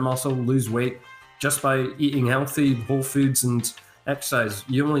little bit of muscle, lose weight, just by eating healthy, whole foods and exercise.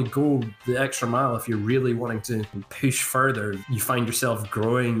 You only go the extra mile if you're really wanting to push further. You find yourself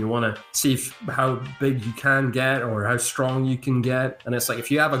growing, you want to see how big you can get or how strong you can get. And it's like, if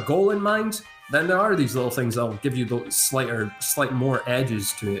you have a goal in mind, then there are these little things that'll give you those slight more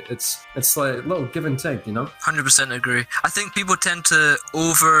edges to it. It's like a little give and take, you know? 100% agree. I think people tend to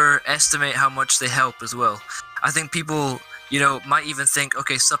overestimate how much they help as well. I think people, might even think,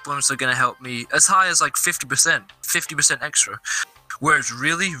 okay, supplements are going to help me as high as like 50% extra. Whereas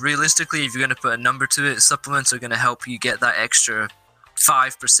really, realistically, if you're going to put a number to it, supplements are going to help you get that extra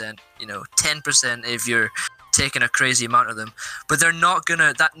 5%, 10% if you're taking a crazy amount of them. But they're not going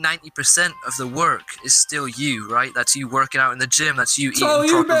to, that 90% of the work is still you, right? That's you working out in the gym. That's you eating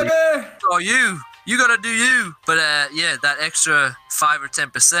properly. It's all you. You got to do you. But yeah, that extra 5 or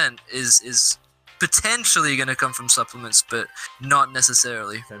 10% is potentially going to come from supplements, but not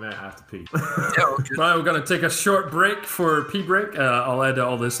necessarily. I might have to pee. Yeah, okay. Right, we're going to take a short break for pee break. I'll edit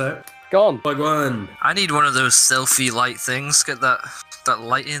all this out. Go on. Plug one. I need one of those selfie light things. Get that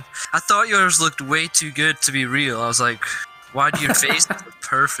light in. I thought yours looked way too good to be real. I was like, why do your face look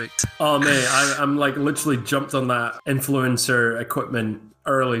perfect? Oh, man, I'm like literally jumped on that influencer equipment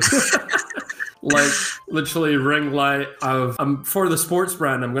early. Like literally ring light. I'm for the sports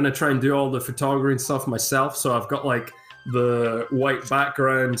brand. I'm gonna try and do all the photography and stuff myself. So I've got like the white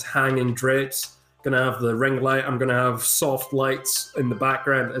background, hanging drapes. Gonna have the ring light. I'm gonna have soft lights in the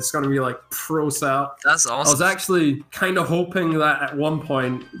background. It's gonna be like pro style. That's awesome. I was actually kind of hoping that at one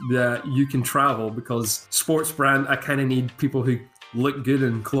point that you can travel, because sports brand, I kind of need people who look good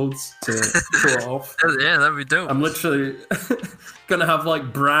in clothes to show it off. Yeah, that'd be dope. I'm literally gonna have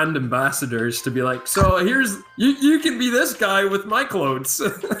like brand ambassadors to be like, so here's you can be this guy with my clothes.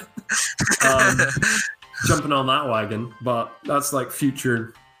 Jumping on that wagon, but that's like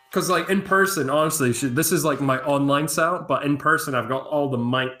future Because like in person, honestly, this is like my online setup, but in person, I've got all the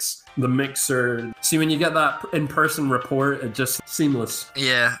mics, the mixer. See, when you get that in-person report, it just seamless.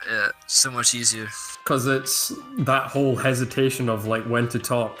 Yeah, so much easier. Because it's that whole hesitation of like when to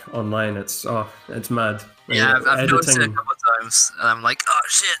talk online. It's mad. Yeah, I've noticed it a couple of times, and I'm like, oh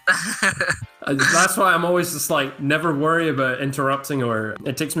shit. That's why I'm always just like, never worry about interrupting, or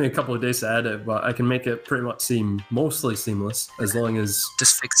it takes me a couple of days to edit, but I can make it pretty much seem mostly seamless as long as...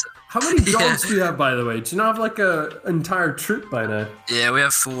 Just fix it. How many dogs do you have, by the way? Do you not have like an entire troop by now? Yeah, we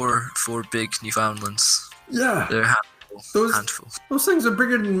have four big Newfoundlands. Yeah. They're handful. Those things are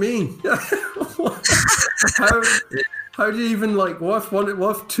bigger than me. How do you even like? What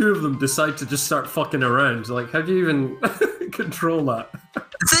if two of them decide to just start fucking around? Like, how do you even control that?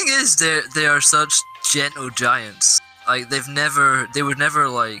 The thing is, they are such gentle giants. Like they would never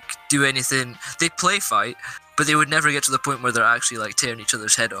like do anything. They play fight, but they would never get to the point where they're actually like tearing each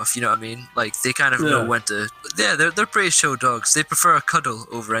other's head off. You know what I mean? Like they kind of know when to. Yeah, they're pretty chill dogs. They prefer a cuddle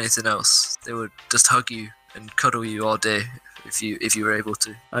over anything else. They would just hug you and cuddle you all day. If you were able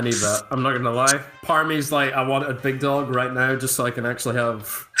to. I need that. I'm not gonna lie. Part of me is like, I want a big dog right now just so I can actually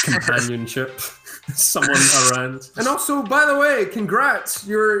have companionship. Someone around. And also, by the way, congrats!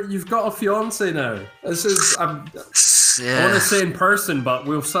 You've got a fiance now. This is I want to say in person, but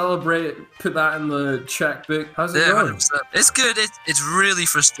we'll celebrate. Put that in the checkbook. How's it going? 100%. It's good. It's really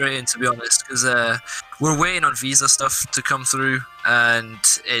frustrating, to be honest, because we're waiting on visa stuff to come through, and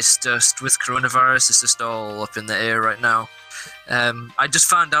it's just with coronavirus, it's just all up in the air right now. I just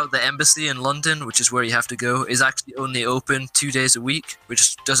found out the embassy in London, which is where you have to go, is actually only open 2 days a week,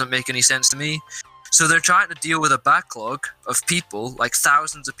 which doesn't make any sense to me. So they're trying to deal with a backlog of people, like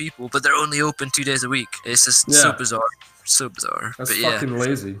thousands of people, but they're only open 2 days a week. It's just so bizarre. So bizarre. That's fucking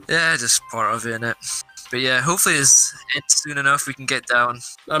lazy. Yeah, just part of it, innit? But yeah, hopefully it's soon enough we can get down.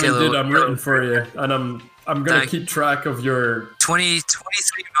 I mean, dude, I'm rooting for you, and I'm gonna keep track of your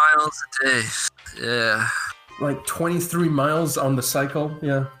 23 miles a day. Yeah. Like 23 miles on the cycle.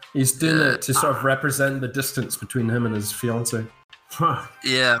 Yeah, he's doing it to sort of represent the distance between him and his fiance.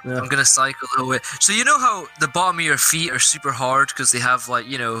 Yeah, I'm gonna cycle the whole way. So you know how the bottom of your feet are super hard because they have like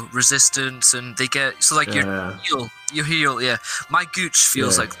resistance, and they get your heel. Yeah, my gooch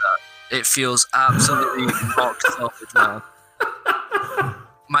feels like that. It feels absolutely rock solid now.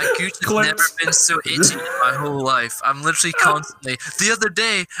 My gooch has never been so itchy in my whole life. I'm literally constantly... The other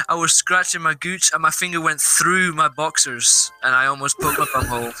day, I was scratching my gooch and my finger went through my boxers and I almost poked my bum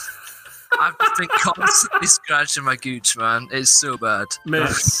hole. I've just been constantly scratching my gooch, man. It's so bad. Mate,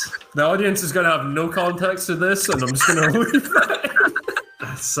 the audience is going to have no context to this, and I'm just going to leave that.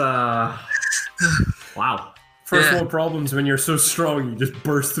 That's, wow. First world problems when you're so strong, you just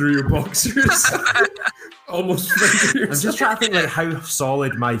burst through your boxers. Almost. I'm just trying to think like how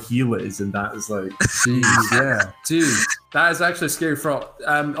solid my heel is, and that is like, jeez, dude, that is actually scary. For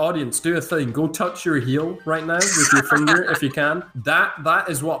audience, do a thing. Go touch your heel right now with your finger if you can. That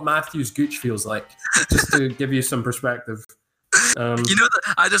is what Matthew's gooch feels like. Just to give you some perspective.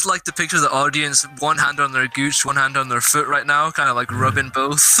 I just like to picture the audience, one hand on their gooch, one hand on their foot right now, kind of like rubbing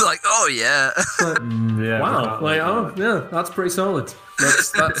both. Like, oh yeah. Wow. Like, oh yeah, that's pretty solid.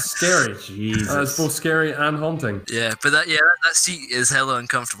 That's scary. Jesus. It's both scary and haunting. Yeah, but that seat is hella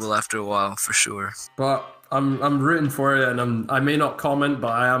uncomfortable after a while for sure. But I'm rooting for it, and I may not comment,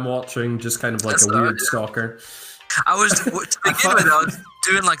 but I am watching, just kind of like a weird stalker. I was to begin with, I was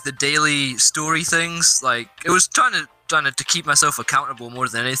doing like the daily story things. Like it was trying to keep myself accountable more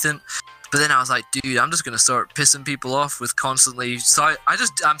than anything. But then I was like, dude, I'm just gonna start pissing people off with constantly. So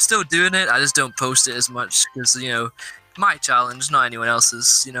I'm still doing it. I just don't post it as much because my challenge, not anyone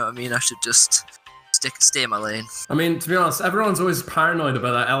else's. You know what I mean? I should just stay in my lane. I mean, to be honest, everyone's always paranoid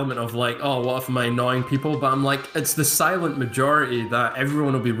about that element of like, oh, what if am I annoying people? But I'm like, it's the silent majority that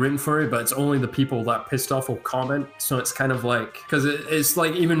everyone will be rooting for you, but it's only the people that pissed off will comment. So it's kind of like, because it's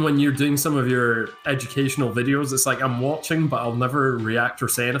like, even when you're doing some of your educational videos, it's like I'm watching, but I'll never react or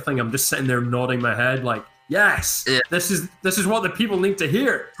say anything. I'm just sitting there nodding my head like, yes, this is what the people need to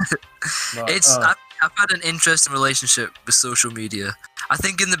hear. But, I've had an interesting relationship with social media. I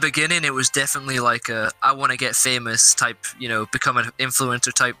think in the beginning it was definitely like I want to get famous type, become an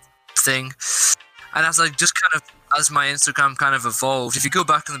influencer type thing. And as as my Instagram kind of evolved, if you go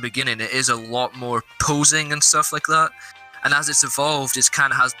back in the beginning, it is a lot more posing and stuff like that. And as it's evolved, it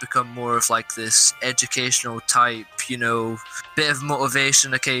kind of has become more of like this educational type, bit of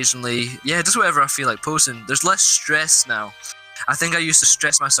motivation occasionally. Yeah, just whatever I feel like posting. There's less stress now. I think I used to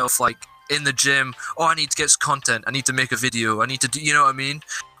stress myself like in the gym. Oh, I need to get content. I need to make a video. I need to do, you know what I mean?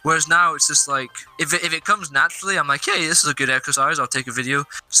 Whereas now it's just like, if it comes naturally, I'm like, hey, this is a good exercise, I'll take a video.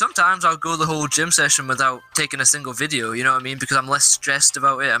 Sometimes I'll go the whole gym session without taking a single video, you know what I mean? Because I'm less stressed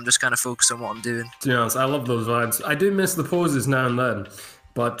about it. I'm just kind of focused on what I'm doing. To be honest, I love those vibes. I do miss the poses now and then,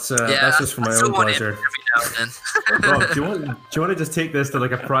 but that's just for my own pleasure. Rob, do you want to just take this to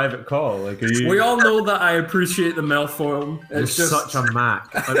like a private call? Like, we all know that I appreciate the Melfoil. It's just such a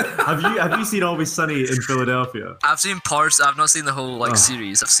Mac. Have you seen Always Sunny in Philadelphia? I've seen parts. I've not seen the whole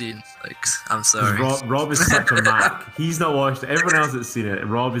series. I've seen I'm sorry. Rob is such a Mac. He's not watched it. Everyone else has seen it,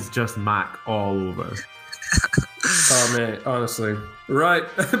 and Rob is just Mac all over. Oh mate, honestly. Right,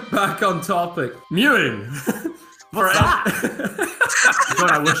 back on topic. Mewing. What's that?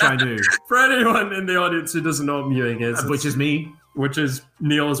 God, I wish I knew. For anyone in the audience who doesn't know what mewing is, which is me, which is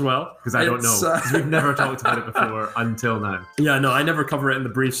Neil as well, because I don't know. Because we've never talked about it before until now. Yeah, no, I never cover it in the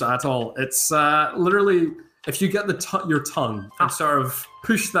briefs at all. It's literally if you get your tongue and sort of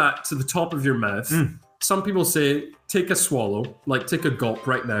push that to the top of your mouth. Some people say take a swallow, like take a gulp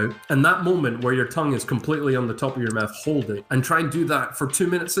right now, and that moment where your tongue is completely on the top of your mouth, hold it, and try and do that for 2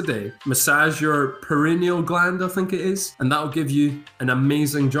 minutes a day. Massage your perineal gland, I think it is, and that'll give you an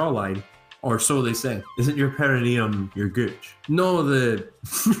amazing jawline, or so they say. Isn't your perineum your gooch? No,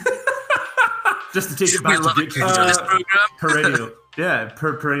 just to take it back to gooch. This program. Perineal. Yeah,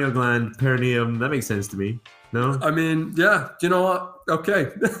 perineal gland, perineum. That makes sense to me. No? I mean, yeah. Do you know what?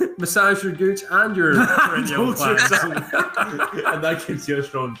 Okay. Massage your gooch and your perineal gland. And that gives you a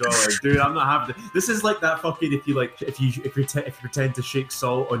strong jawline. Dude, I'm not having it. This is like that fucking if you pretend to shake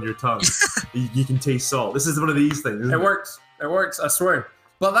salt on your tongue, you can taste salt. This is one of these things. It works. It works, I swear.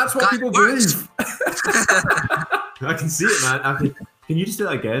 But that's what people believe. I can see it, man. Can you just do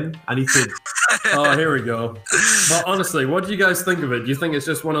that again? I need to. Oh, here we go. But honestly, what do you guys think of it? Do you think it's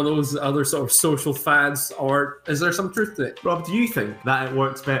just one of those other sort of social fads, or is there some truth to it? Rob, do you think that it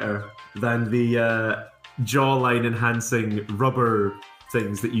works better than the jawline enhancing rubber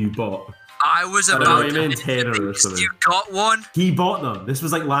things that you bought? I was about to mean 10 or something. You got one? He bought them. This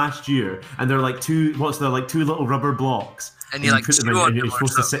was like last year, and they're like two little rubber blocks, and you like put them in, and you're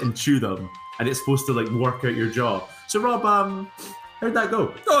supposed to sit and chew them, and it's supposed to like work out your jaw. So Rob, how'd that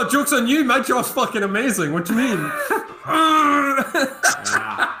go? Oh, joke's on you. My jaw's fucking amazing. What do you mean?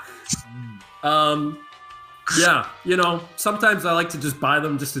 Yeah, sometimes I like to just buy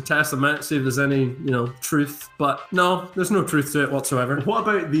them just to test them out, see if there's any, truth. But no, there's no truth to it whatsoever. What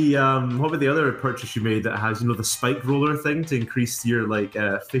about the other purchase you made that has, the spike roller thing to increase your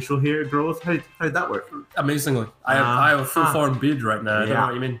facial hair growth? How'd that work? Amazingly. I have a full form beard right now. I don't know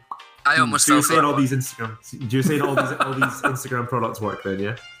what you mean. I almost fell for all these Instagram. Do you say all these Instagram products work then?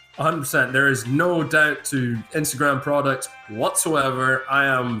 Yeah. 100%. There is no doubt to Instagram products whatsoever. I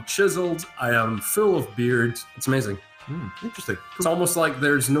am chiseled. I am full of beard. It's amazing. Interesting. Cool. It's almost like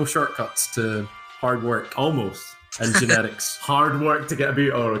there's no shortcuts to hard work. Almost. And genetics. Hard work to get a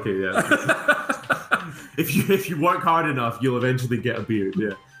beard. Oh, okay, yeah. If you work hard enough, you'll eventually get a beard.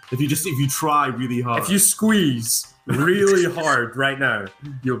 Yeah. If you try really hard. If you squeeze really hard right now,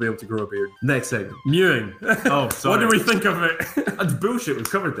 you'll be able to grow a beard. Next segment. Mewing. Oh, sorry. What do we think of it? That's bullshit. We've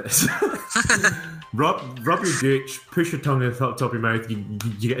covered this. Rub your gooch, push your tongue to the top of your mouth,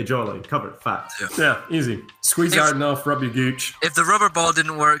 you get a jawline. Covered. Fact. Yeah, easy. Squeeze hard enough, rub your gooch. If the rubber ball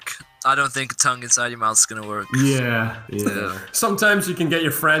didn't work, I don't think a tongue inside your mouth is going to work. Yeah. Sometimes you can get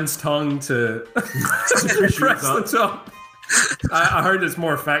your friend's tongue to press the top. I heard it's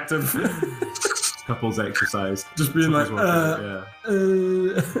more effective. Couples exercise. Just being like,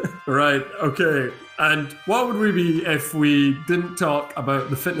 right, okay. And what would we be if we didn't talk about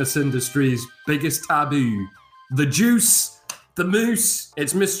the fitness industry's biggest taboo? The juice, the moose.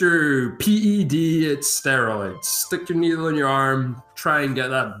 It's Mr. PED, it's steroids. Stick your needle in your arm, try and get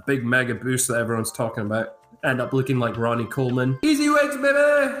that big mega boost that everyone's talking about. End up looking like Ronnie Coleman. Easy wins,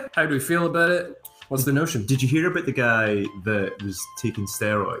 baby! How do we feel about it? What's the notion? Did you hear about the guy that was taking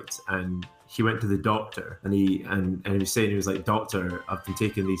steroids and he went to the doctor and he was saying, he was like, "Doctor, I've been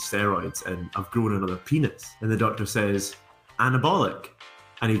taking these steroids and I've grown another penis." And the doctor says, "Anabolic."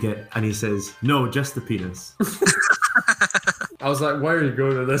 And he says, "No, just the penis." I was like, why are you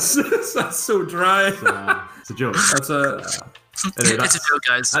going to this? That's so dry. It's a joke. That's a... Anyway, it's a joke,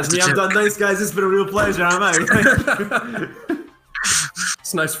 guys. That's me. I'm done. Nice, guys. It's been a real pleasure. I'm out.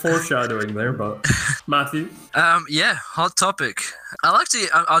 It's nice foreshadowing there, but Matthew. Yeah, hot topic.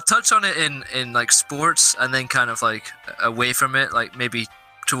 I'll touch on it in like sports and then kind of like away from it, like maybe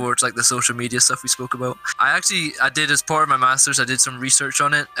towards like the social media stuff we spoke about. I did, as part of my master's, I did some research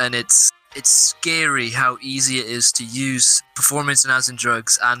on it, and it's scary how easy it is to use performance enhancing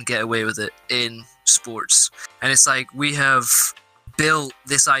drugs and get away with it in sports. And it's like we have built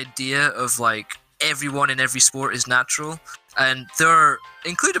this idea of like everyone in every sport is natural. And there are,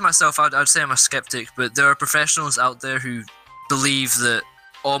 including myself, I'd say I'm a skeptic, but there are professionals out there who believe that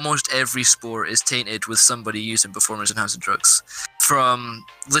almost every sport is tainted with somebody using performance-enhancing drugs. From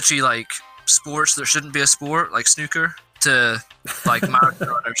literally like sports that shouldn't be a sport, like snooker, to like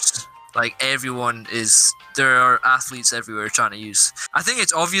marathoners. Like everyone is, there are athletes everywhere trying to use. I think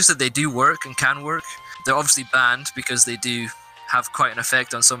it's obvious that they do work and can work. They're obviously banned because they do have quite an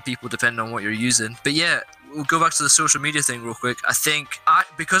effect on some people depending on what you're using. But yeah, we'll go back to the social media thing real quick. I think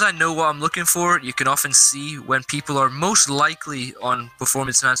because I know what I'm looking for, you can often see when people are most likely on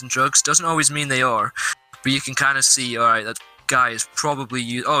performance enhancing drugs. Doesn't always mean they are, but you can kind of see, all right, that guy is probably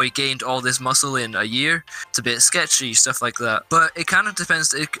he gained all this muscle in a year. It's a bit sketchy, stuff like that. But it kind of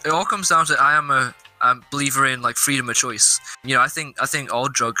depends. It all comes down to I'm a believer in like freedom of choice. You know, I think all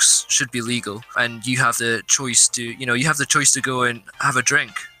drugs should be legal, and you have the choice to go and have a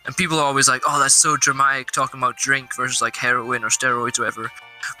drink. And people are always like, oh, that's so dramatic, talking about drink versus like heroin or steroids or whatever.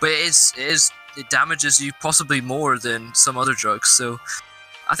 But it damages you possibly more than some other drugs. So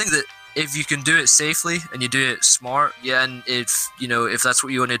I think that if you can do it safely and you do it smart, yeah, and if that's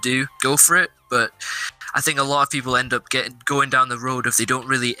what you want to do, go for it. But I think a lot of people end up going down the road if they don't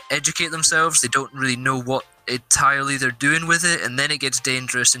really educate themselves, they don't really know what entirely they're doing with it, and then it gets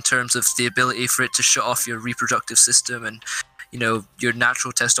dangerous in terms of the ability for it to shut off your reproductive system and your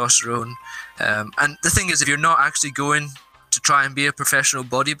natural testosterone. And the thing is, if you're not actually going to try and be a professional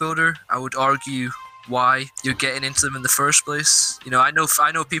bodybuilder, I would argue why you're getting into them in the first place. I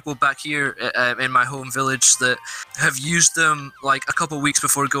know people back here in my home village that have used them like a couple of weeks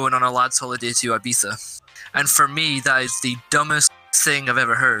before going on a lads holiday to Ibiza. And for me, that is the dumbest thing I've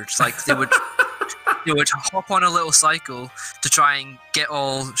ever heard. Like they would hop on a little cycle to try and get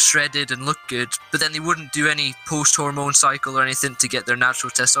all shredded and look good, but then they wouldn't do any post-hormone cycle or anything to get their natural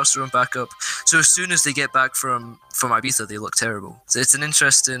testosterone back up. So as soon as they get back from Ibiza, they look terrible. So it's an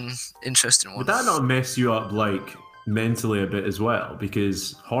interesting one. Would that not mess you up like mentally a bit as well?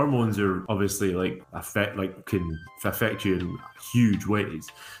 Because hormones are obviously can affect you in huge ways.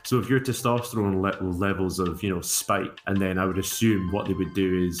 So if your testosterone levels of spike, and then I would assume what they would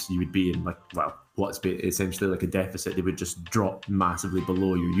do is you would be in what's essentially like a deficit. They would just drop massively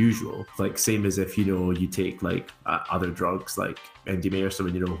below your usual, like same as if you take like other drugs like MDMA or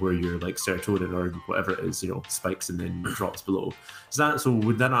something, where your like serotonin or whatever it is spikes and then drops below. So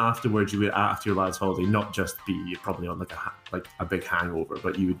would then afterwards, you would, after your lad's holiday, not just be probably on like a big hangover,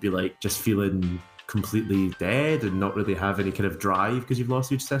 but you would be like just feeling completely dead and not really have any kind of drive because you've lost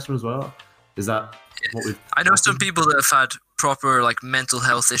your testosterone as well? Is that what we've... I know some people that have had proper like mental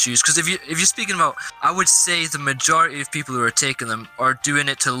health issues, because if you're speaking about, I would say the majority of people who are taking them are doing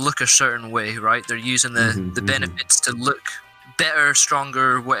it to look a certain way, right? They're using the benefits to look better,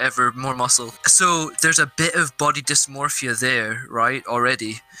 stronger, whatever, more muscle. So there's a bit of body dysmorphia there, right,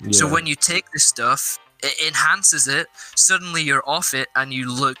 already. Yeah. So when you take this stuff, it enhances it, suddenly you're off it and you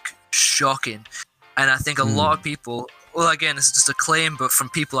look shocking. And I think a lot of people, well, again, this is just a claim, but from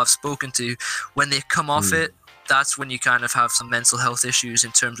people I've spoken to, when they come off it, that's when you kind of have some mental health issues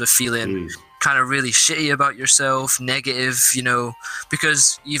in terms of feeling kind of really shitty about yourself, negative,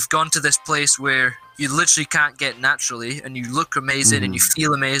 because you've gone to this place where you literally can't get naturally, and you look amazing and you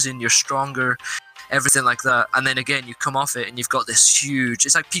feel amazing, you're stronger, everything like that. And then again, you come off it and you've got this huge,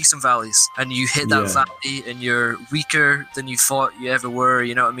 it's like peaks and valleys, and you hit that valley and you're weaker than you thought you ever were,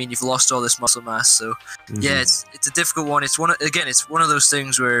 you know what I mean? You've lost all this muscle mass. So yeah, it's a difficult one. It's one of those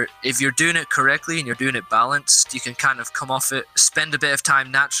things where if you're doing it correctly and you're doing it balanced, you can kind of come off it, spend a bit of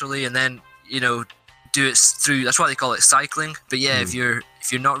time naturally, and then, do it through, that's why they call it cycling. But yeah, if you're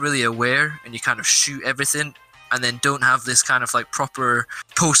not really aware and you kind of shoot everything and then don't have this kind of like proper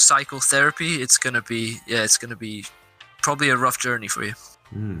post-cycle therapy, it's gonna be probably a rough journey for you.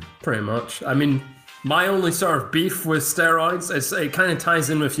 Pretty much. I mean, my only sort of beef with steroids is it kind of ties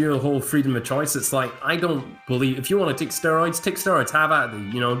in with your whole freedom of choice. It's like, I don't believe, if you want to take steroids, have at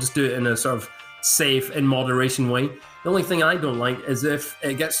it. Just do it in a sort of safe, in moderation way. The only thing I don't like is if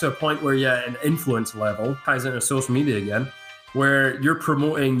it gets to a point where an influence level, ties into social media again, where you're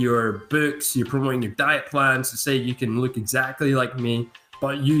promoting your books, you're promoting your diet plans to say you can look exactly like me,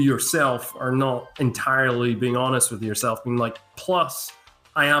 but you yourself are not entirely being honest with yourself, being like, plus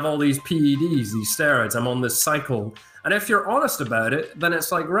I have all these PEDs, these steroids, I'm on this cycle. And if you're honest about it, then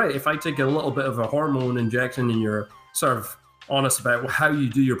it's like, right, if I take a little bit of a hormone injection and you're sort of honest about how you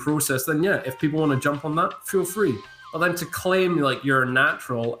do your process, then yeah, if people want to jump on that, feel free. But then to claim like you're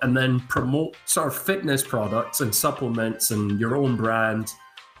natural and then promote sort of fitness products and supplements and your own brand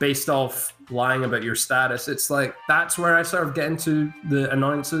based off lying about your status. It's like, that's where I sort of get into the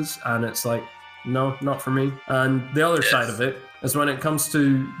annoyances, and it's like, no, not for me. And the other side of it is when it comes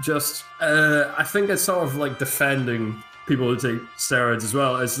to just, I think it's sort of like defending people who take steroids as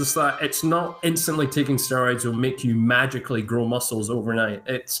well. It's just that it's not instantly taking steroids will make you magically grow muscles overnight.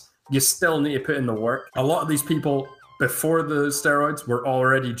 You still need to put in the work. A lot of these people before the steroids were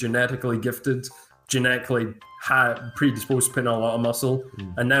already genetically gifted, genetically had predisposed to putting on a lot of muscle,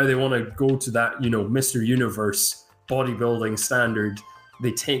 and now they want to go to that, Mr. Universe bodybuilding standard.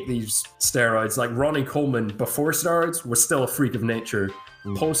 They take these steroids. Like Ronnie Coleman, before steroids, was still a freak of nature.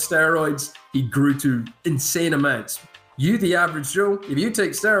 Post steroids, he grew to insane amounts. You, the average Joe, if you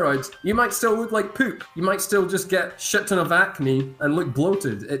take steroids, you might still look like poop. You might still just get shit ton of acne and look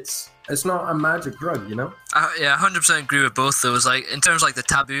bloated. It's not a magic drug, Yeah, 100% agree with both those. Like, in terms of like the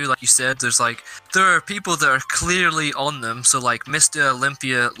taboo, like you said, there are people that are clearly on them. So like Mr.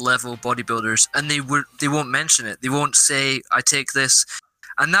 Olympia level bodybuilders, and they won't mention it. They won't say, I take this.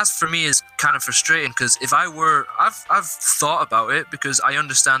 And that's, for me, is kind of frustrating, because if I've thought about it, because I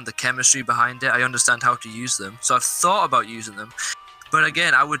understand the chemistry behind it. I understand how to use them. So I've thought about using them. But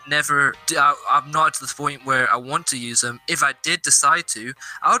again, I would never, I'm not to the point where I want to use them. If I did decide to,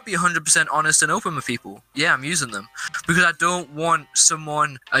 I would be 100% honest and open with people. Yeah, I'm using them. Because I don't want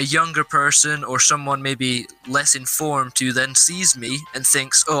someone, a younger person or someone maybe less informed, to then sees me and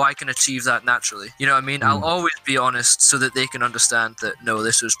thinks, oh, I can achieve that naturally. You know what I mean? I'll always be honest so that they can understand that, no,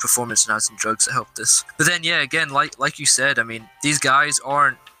 this was performance enhancing drugs that helped this. But then, yeah, again, like you said, I mean, these guys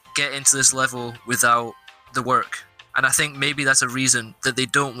aren't getting to this level without the work. And I think maybe that's a reason that they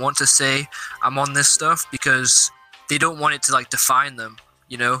don't want to say I'm on this stuff, because they don't want it to like define them,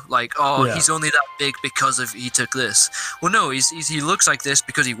 like, oh, he's only that big because of he took this. Well, no, he looks like this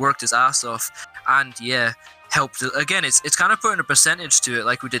because he worked his ass off, and helped. Again, it's kind of putting a percentage to it,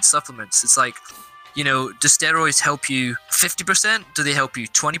 like we did supplements. It's like, do steroids help you 50%? Do they help you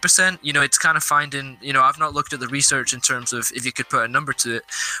 20%? It's kind of finding, I've not looked at the research in terms of if you could put a number to it,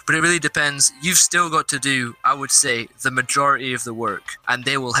 but it really depends. You've still got to do, I would say, the majority of the work, and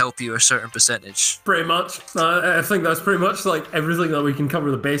they will help you a certain percentage. Pretty much. I think that's pretty much like everything that we can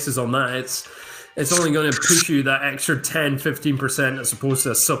cover the bases on that. It's only going to push you that extra 10, 15% as opposed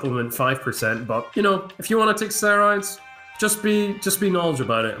to a supplement 5%. But, if you want to take steroids, just be knowledgeable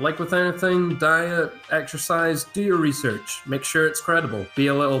about it. Like with anything, diet, exercise, do your research. Make sure it's credible. Be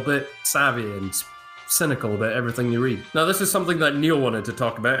a little bit savvy and cynical about everything you read. Now, this is something that Neil wanted to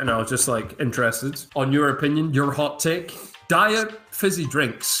talk about, and I was just interested on your opinion, your hot take. Diet fizzy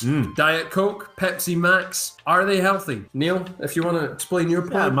drinks. Diet Coke, Pepsi Max, are they healthy? Neil, if you want to explain your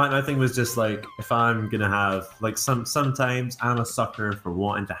point. Yeah, my thing was just like, if I'm going to have, sometimes I'm a sucker for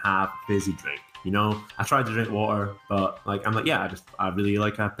wanting to have a fizzy drink. I tried to drink water, but I really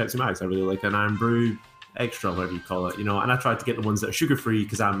like a Pepsi Max. I really like an Iron Brew Extra, whatever you call it, and I tried to get the ones that are sugar-free,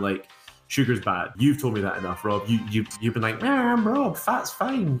 because I'm like, sugar's bad. You've told me that enough, Rob. You've been like, nah, I'm Rob, fat's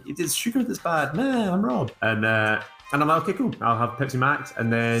fine. It's sugar that's bad. Nah, I'm Rob. And I'm like, okay, cool. I'll have Pepsi Max,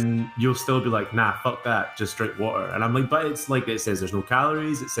 and then you'll still be like, nah, fuck that. Just drink water. And I'm like, but it's like, it says there's no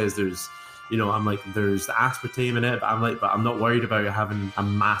calories. It says there's, I'm like, there's the aspartame in it, but I'm like, but I'm not worried about having a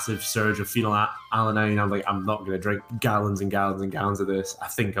massive surge of phenylalanine. I'm like, I'm not going to drink gallons and gallons and gallons of this. I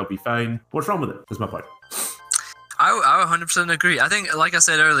think I'll be fine. What's wrong with it? That's my point. I 100% agree. I think, like I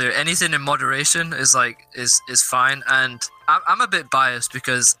said earlier, anything in moderation is fine. And I'm a bit biased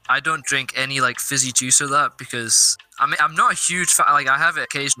because I don't drink any fizzy juice or that, because I'm not a huge fan. I have it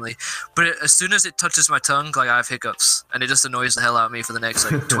occasionally, but as soon as it touches my tongue, I have hiccups, and it just annoys the hell out of me for the next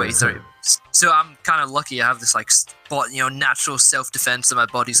 20, 30 minutes. So I'm kind of lucky I have this natural self-defense in my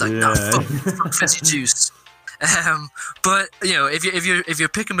body's nah, fuck fizzy juice. But if you're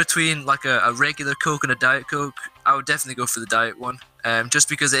picking between a regular Coke and a Diet Coke, I would definitely go for the diet one. Just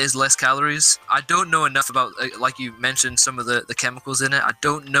because it is less calories. I don't know enough about, like you mentioned, some of the chemicals in it. I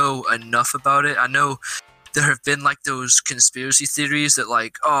don't know enough about it. I know there have been those conspiracy theories that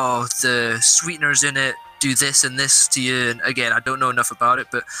the sweeteners in it do this and this to you. And again, I don't know enough about it,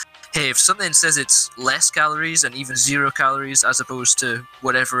 but hey, if something says it's less calories and even 0 calories as opposed to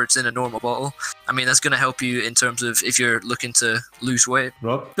whatever it's in a normal bottle, I mean, that's going to help you in terms of if you're looking to lose weight.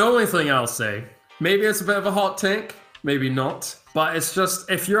 Rob? The only thing I'll say, maybe it's a bit of a hot take, maybe not, but it's just,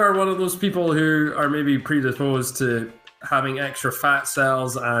 if you're one of those people who are maybe predisposed to having extra fat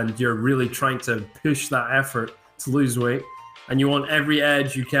cells and you're really trying to push that effort to lose weight, and you want every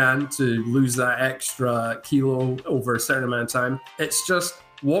edge you can to lose that extra kilo over a certain amount of time, it's just,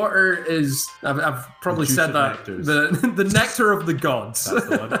 water is, I've probably said that, the nectar of the gods. That's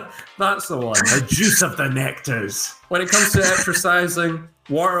the one. That's the one. The juice of the nectars. When it comes to exercising,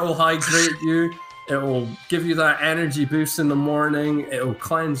 Water will hydrate you. It will give you that energy boost in the morning. It will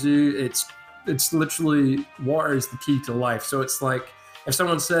cleanse you. It's literally, water is the key to life. So it's like, if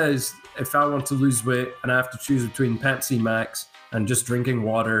someone says, if I want to lose weight and I have to choose between Pepsi Max and just drinking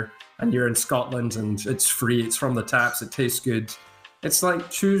water, and you're in Scotland and it's free, it's from the taps, it tastes good, it's like,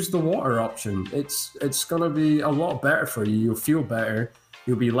 choose the water option. It's going to be a lot better for you. You'll feel better.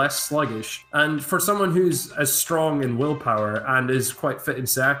 You'll be less sluggish. And for someone who's as strong in willpower and is quite fit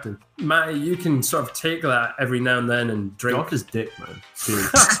and active, Matty, you can sort of take that every now and then and drink. Off his dick, man.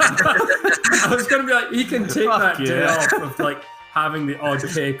 I was going to be like, he can take that day off of like having the odd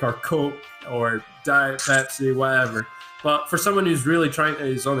cake or Coke or Diet Pepsi, whatever. But for someone who's really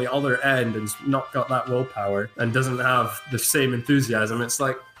is on the other end and's not got that willpower and doesn't have the same enthusiasm, it's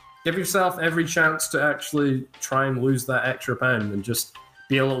like, give yourself every chance to actually try and lose that extra pound and just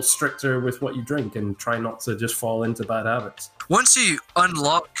be a little stricter with what you drink and try not to just fall into bad habits. Once you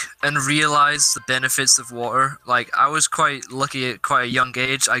unlock and realize the benefits of water, like I was quite lucky at quite a young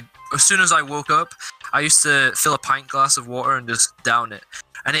age. As soon as I woke up, I used to fill a pint glass of water and just down it.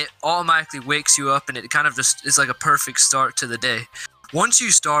 And it automatically wakes you up and it kind of just is like a perfect start to the day. Once you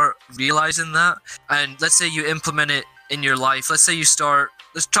start realizing that, and let's say you implement it in your life, let's say you start,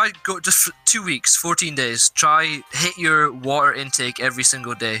 let's try go just for 2 weeks, 14 days, try hit your water intake every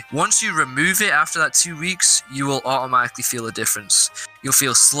single day. Once you remove it after that 2 weeks, you will automatically feel a difference. You'll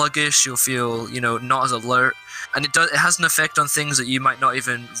feel sluggish, you'll feel, not as alert. And it has an effect on things that you might not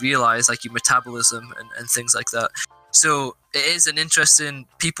even realize, like your metabolism and things like that. So it is an interesting,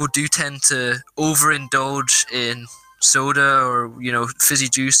 people do tend to overindulge in soda or, fizzy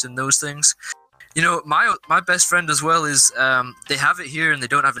juice and those things. My best friend as well is, they have it here and they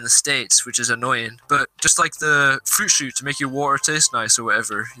don't have it in the States, which is annoying. But just like the fruit shoot to make your water taste nice or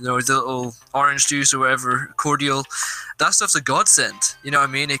whatever, the little orange juice or whatever, cordial, that stuff's a godsend. You know what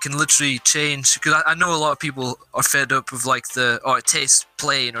I mean? It can literally change, because I know a lot of people are fed up with like it tastes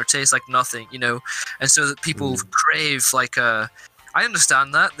plain or tastes like nothing, and so that people crave like I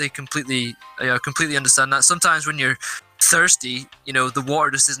understand that. They completely understand that. Sometimes when you're thirsty, the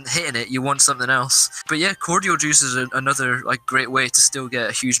water just isn't hitting it, you want something else. But yeah, cordial juice is another like great way to still get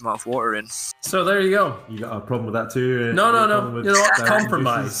a huge amount of water in. So there you go. You got a problem with that too? No. You know what?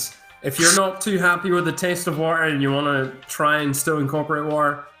 Compromise. If you're not too happy with the taste of water and you want to try and still incorporate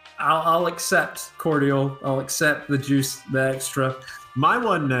water, I'll accept cordial. I'll accept the juice, the extra. My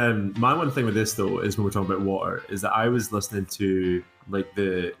one thing with this though is when we're talking about water is that I was listening to like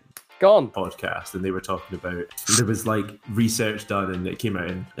the podcast and they were talking about, there was like research done and it came out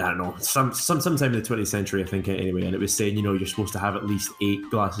in, I don't know, sometime in the 20th century I think anyway, and it was saying you're supposed to have at least 8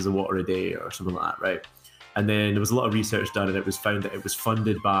 glasses of water a day or something like that, right? And then there was a lot of research done and it was found that it was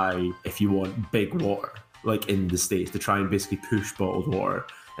funded by, if you want, big water, like in the States, to try and basically push bottled water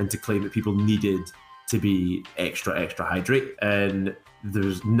and to claim that people needed to be extra hydrated. And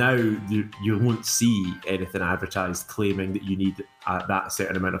there's now, you won't see anything advertised claiming that you need that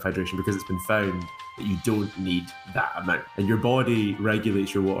certain amount of hydration, because it's been found that you don't need that amount. And your body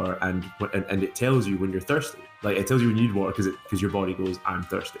regulates your water and it tells you when you're thirsty. Like it tells you when you need water because your body goes, I'm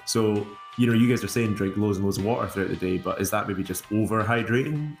thirsty. So, you guys are saying drink loads and loads of water throughout the day, but is that maybe just over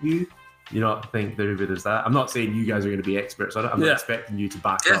hydrating you? You not think maybe there's that? I'm not saying you guys are going to be experts on it. I'm not expecting you to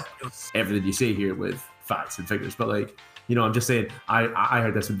back up everything you say here with facts and figures, but like, I'm just saying, I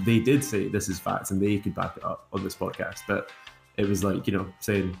heard this, they did say this is facts and they could back it up on this podcast, but it was like,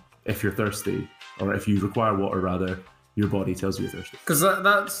 saying if you're thirsty or if you require water rather, your body tells you you're thirsty. Because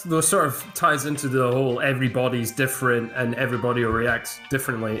that's the sort of ties into the whole everybody's different and everybody will react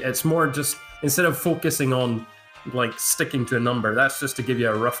differently. It's more just, instead of focusing on like sticking to a number, that's just to give you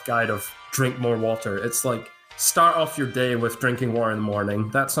a rough guide of drink more water. It's like, start off your day with drinking water in the morning.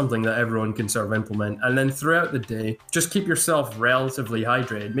 That's something that everyone can sort of implement. And then throughout the day, just keep yourself relatively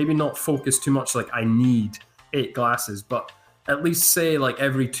hydrated. Maybe not focus too much like I need 8 glasses, but at least say like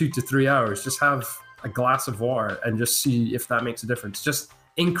every 2 to 3 hours, just have a glass of water and just see if that makes a difference. Just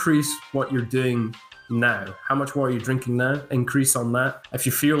increase what you're doing now. How much water are you drinking now? Increase on that. If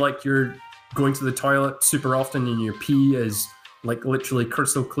you feel like you're going to the toilet super often and your pee is like literally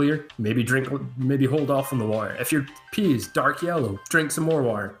crystal clear, maybe hold off on the water. If your pee is dark yellow, drink some more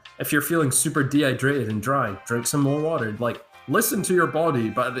water. If you're feeling super dehydrated and dry, drink some more water. Like, listen to your body,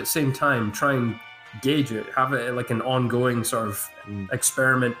 but at the same time, try and gauge it. Have it like an ongoing sort of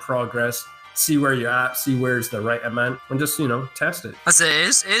experiment progress. See where you're at, see where's the right amount, and just, test it. I say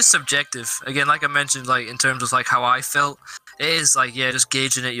it is subjective. Again, like I mentioned, like in terms of like how I felt, it is like, just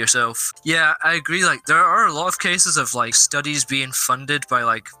gauging it yourself. Yeah, I agree. Like there are a lot of cases of like studies being funded by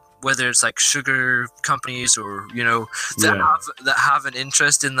like whether it's like sugar companies or that have an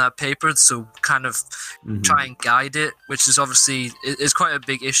interest in that paper, so kind of try and guide it, which is obviously is quite a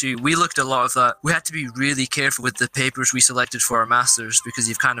big issue. We looked at a lot of that. We had to be really careful with the papers we selected for our masters, because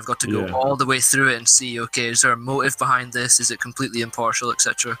you've kind of got to go all the way through it and see, okay, is there a motive behind this? Is it completely impartial,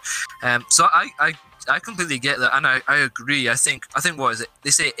 etc. So I completely get that, and I agree. I think what is it?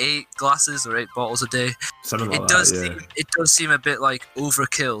 They say 8 glasses or 8 bottles a day. Something like It does seem a bit like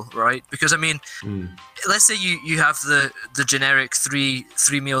overkill, right? Because I mean, let's say you have the generic three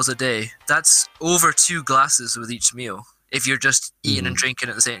meals a day. That's over 2 glasses with each meal if you're just eating and drinking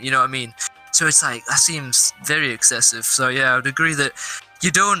at the same. You know what I mean? So it's like that seems very excessive. So yeah, I would agree that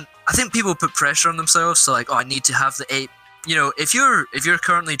you don't. I think people put pressure on themselves. So like, oh, I need to have the 8. You know, if you're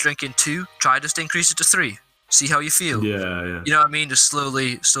currently drinking 2, try just to increase it to 3. See how you feel. Yeah. You know what I mean? Just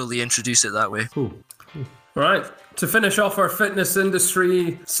slowly introduce it that way. Cool. All right. To finish off our fitness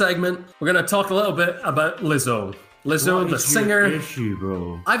industry segment, we're going to talk a little bit about Lizzo. Lizzo, the singer. What is your issue,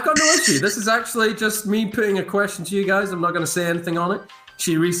 bro? I've got no issue. This is actually just me putting a question to you guys. I'm not going to say anything on it.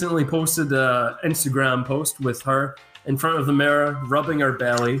 She recently posted an Instagram post with her in front of the mirror, rubbing her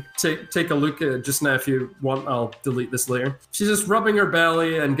belly. Take a look at it just now if you want. I'll delete this later. She's just rubbing her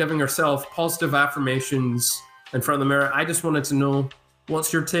belly and giving herself positive affirmations in front of the mirror. I just wanted to know,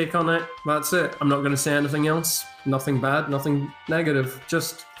 what's your take on it? That's it. I'm not going to say anything else. Nothing bad, nothing negative.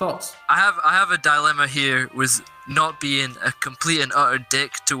 Just thoughts. I have a dilemma here with not being a complete and utter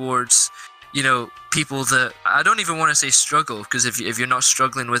dick towards, people that I don't even want to say struggle, because if you're not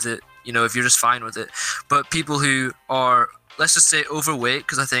struggling with it, if you're just fine with it, but people who are, let's just say, overweight,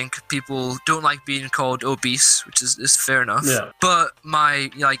 because I think people don't like being called obese, which is fair enough. Yeah. But my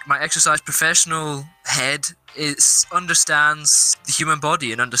exercise professional head understands the human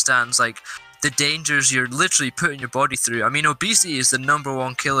body and understands like the dangers you're literally putting your body through. I mean, obesity is the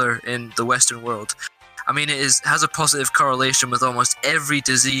 #1 killer in the Western world. I mean, it has a positive correlation with almost every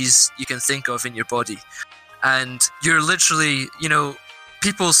disease you can think of in your body. And you're literally,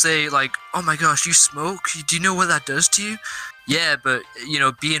 people say like, oh my gosh, you smoke? Do you know what that does to you? Yeah, but,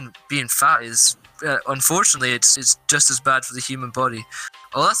 being fat is, unfortunately, it's just as bad for the human body.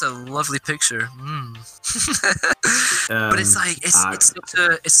 Oh, that's a lovely picture. But it's like,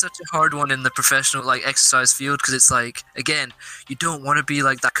 it's such a hard one in the professional exercise field, because it's like, again, you don't want to be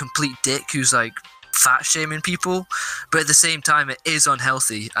like that complete dick who's like fat shaming people, but at the same time it is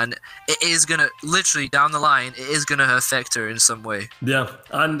unhealthy, and it is gonna literally down the line, it is gonna affect her in some way. Yeah,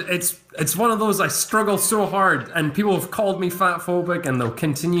 and it's one of those, I struggle so hard, and people have called me fat phobic, and they'll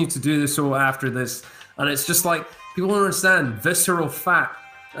continue to do so after this, and it's just like, people don't understand visceral fat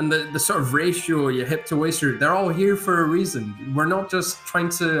and the sort of ratio, your hip to waist, they're all here for a reason. We're not just trying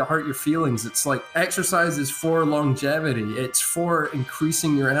to hurt your feelings. It's like, exercise is for longevity. It's for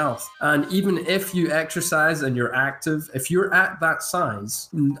increasing your health. And even if you exercise and you're active, if you're at that size,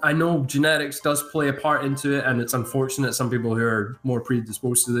 I know genetics does play a part into it, and it's unfortunate some people who are more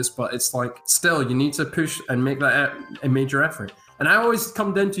predisposed to this, but it's like, still, you need to push and make that a major effort. And I always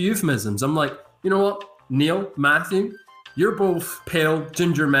come down to euphemisms. I'm like, you know what, Neil, Matthew, you're both pale,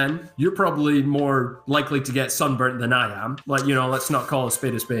 ginger men. You're probably more likely to get sunburnt than I am. Like, let's not call a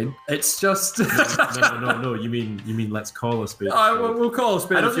spade a spade. It's just... No. You mean let's call a spade a spade. We'll call a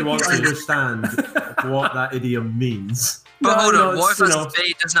spade if you want to. I don't understand what that idiom means. But hold on, what if a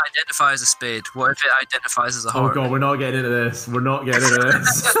spade doesn't identify as a spade? What if it identifies as a heart? Oh god, we're not getting into this.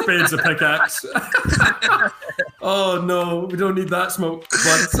 Spade's a pickaxe. Oh no, we don't need that smoke.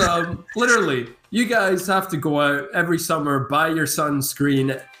 But literally, you guys have to go out every summer, buy your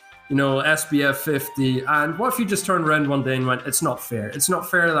sunscreen, SPF 50. And what if you just turned around one day and went, it's not fair. It's not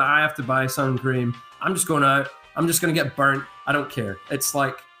fair that I have to buy sun cream. I'm just going out. I'm just going to get burnt. I don't care. It's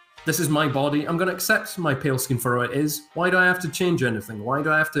like, this is my body. I'm going to accept my pale skin for what it is. Why do I have to change anything? Why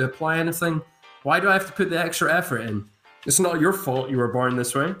do I have to apply anything? Why do I have to put the extra effort in? It's not your fault you were born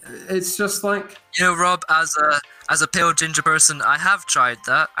this way. It's just like... Rob, as a pale ginger person, I have tried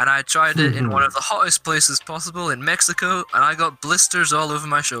that, and I tried it in one of the hottest places possible in Mexico, and I got blisters all over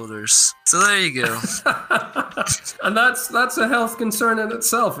my shoulders. So there you go. And that's a health concern in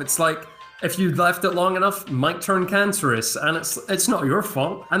itself. It's like, if you left it long enough, it might turn cancerous, and it's not your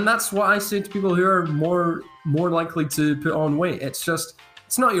fault. And that's what I say to people who are more likely to put on weight. It's just...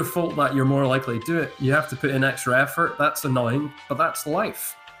 it's not your fault that you're more likely to do it. You have to put in extra effort. That's annoying, but that's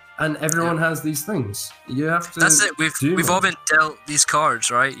life. And everyone has these things. You have to... that's it. We've all been dealt these cards,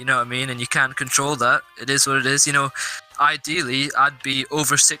 right? You know what I mean? And you can't control that. It is what it is. Ideally, I'd be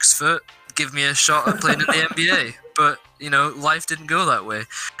over 6 foot. Give me a shot at playing in the NBA. But, life didn't go that way.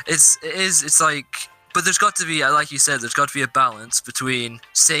 It's like... But there's got to be, like you said, there's got to be a balance between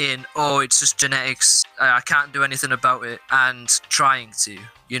saying, oh, it's just genetics, I can't do anything about it, and trying to.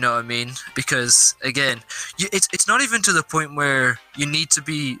 You know what I mean? Because, again, it's not even to the point where you need to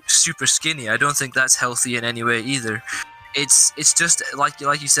be super skinny. I don't think that's healthy in any way either. It's just, like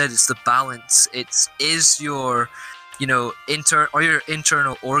you said, it's the balance. Is your, your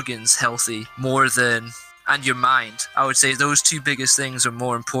internal organs healthy more than... and your mind. I would say those two biggest things are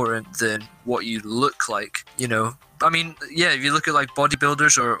more important than what you look like, I mean, yeah, if you look at like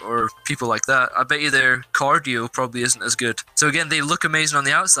bodybuilders or people like that, I bet you their cardio probably isn't as good. So again, they look amazing on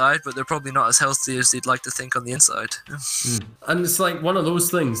the outside, but they're probably not as healthy as they'd like to think on the inside. And it's like one of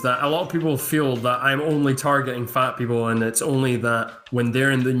those things that a lot of people feel that I'm only targeting fat people, and it's only that when they're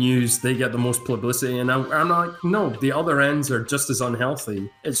in the news, they get the most publicity. And I'm like, no, the other ends are just as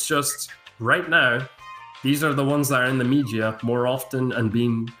unhealthy. It's just right now, these are the ones that are in the media more often and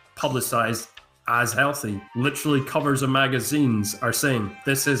being publicized as healthy. Literally covers of magazines are saying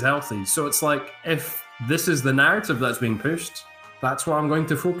this is healthy. So it's like, if this is the narrative that's being pushed, that's what I'm going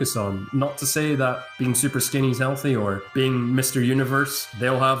to focus on. Not to say that being super skinny is healthy or being Mr. Universe,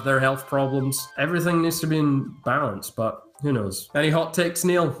 they'll have their health problems. Everything needs to be in balance, but who knows? Any hot takes,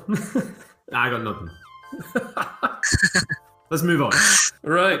 Neil? I got nothing. Let's move on.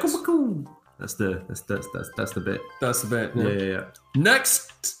 Right. That's the bit. That's the bit. Yeah. Next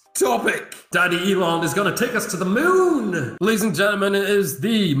topic. Daddy Elon is going to take us to the moon. Ladies and gentlemen, it is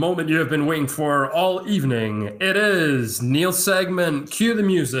the moment you have been waiting for all evening. It is Neil's segment. Cue the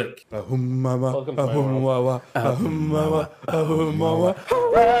music. Welcome Neil's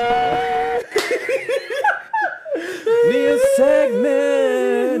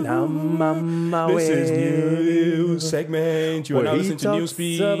segment. I'm on my way. This is Neil's segment. You are now listening to Neil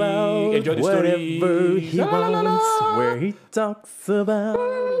speak. Enjoy the story. Whatever he wants. Where he talks about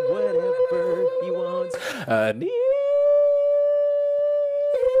whatever he wants.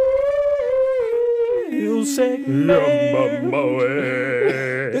 Neil's segment.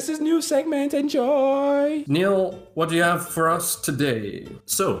 This is Neil's segment. Enjoy. Neil, what do you have for us today?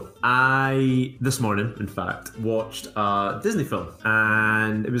 So, I, this morning, in fact, watched a Disney film,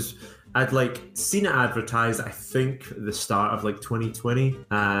 and I'd seen it advertised, I think, at the start of 2020,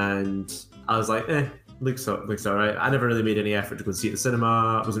 and I was like, looks alright. I never really made any effort to go see it in the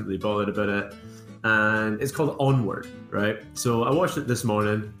cinema, I wasn't really bothered about it, and it's called Onward, right? So I watched it this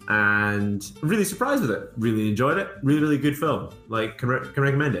morning, and I'm really surprised with it, really enjoyed it, really good film, can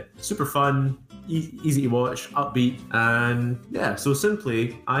recommend it. Super fun, easy to watch, upbeat, and yeah, so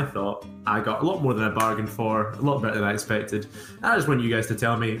simply, I thought I got a lot more than I bargained for, a lot better than I expected. I just want you guys to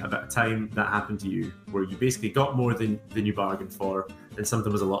tell me about a time that happened to you, where you basically got more than you bargained for, and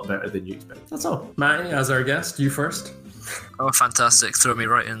something was a lot better than you expected. That's all. Matty, as our guest, you first. Oh, fantastic. Throw me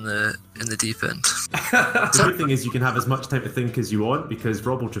right in the deep end. The good thing is you can have as much time to think as you want, because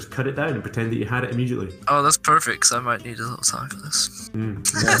Rob will just cut it down and pretend that you had it immediately. Oh, that's perfect, because I might need a little time for this.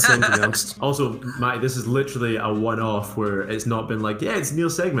 Yeah, same to be honest. Also, Matty, this is literally a one-off where it's not been it's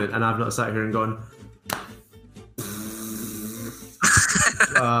Neil's segment, and I've not sat here and gone...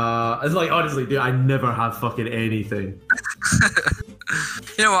 it's honestly, dude, I never have fucking anything.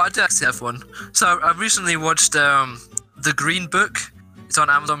 You know what, I do actually have one. So I recently watched The Green Book. It's on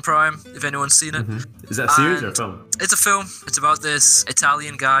Amazon Prime, if anyone's seen it. Mm-hmm. Is that a series or a film? It's a film. It's about this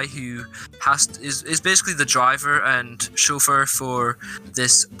Italian guy who is basically the driver and chauffeur for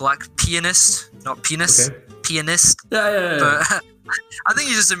this black pianist. Not penis. Okay. Pianist. Yeah. But I think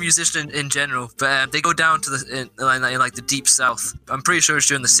he's just a musician in general. But they go down to in the deep south. I'm pretty sure it's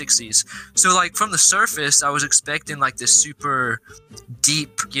during the 60s. So from the surface, I was expecting this super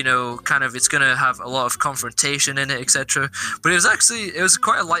deep, it's gonna have a lot of confrontation in it, etc. But it was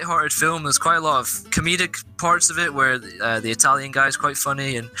quite a lighthearted film. There's quite a lot of comedic parts of it where the Italian guy is quite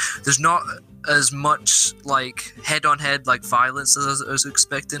funny, and there's not as much head-on-head violence as I was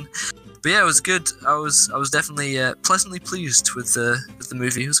expecting. But yeah, it was good. I was definitely pleasantly pleased with the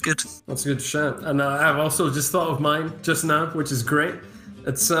movie. It was good. That's a good shout. And I've also just thought of mine just now, which is great.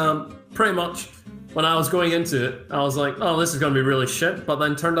 It's pretty much when I was going into it, I was like, oh, this is going to be really shit. But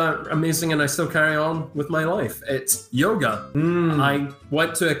then turned out amazing, and I still carry on with my life. It's yoga. I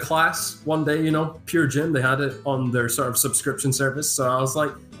went to a class one day, Pure Gym. They had it on their sort of subscription service. So I was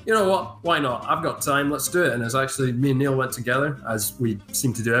like, you know what? Why not? I've got time. Let's do it. And it's actually me and Neil went together, as we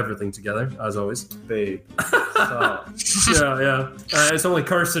seem to do everything together, as always. Babe. Yeah. It's only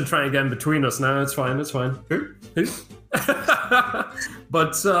Kirsten trying to get in between us now. It's fine. Who?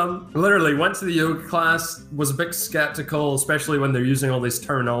 But literally went to the yoga class, was a bit skeptical, especially when they're using all these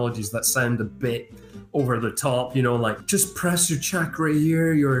terminologies that sound a bit over the top, you know, like just press your chakra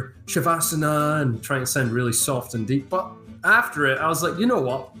here, your shavasana, and try and sound really soft and deep. But after it, I was like, you know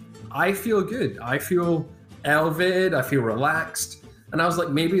what? I feel good. I feel elevated. I feel relaxed. And I was like,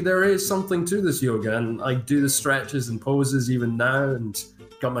 maybe there is something to this yoga. And I do the stretches and poses even now, and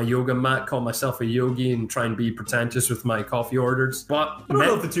got my yoga mat, call myself a yogi, and try and be pretentious with my coffee orders. But I don't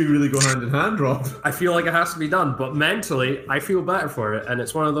know if the two really go hand in hand, Rob. I feel like it has to be done, but mentally, I feel better for it. And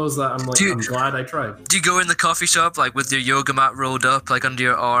it's one of those that I'm like, I'm glad I tried. Do you go in the coffee shop, like with your yoga mat rolled up, like under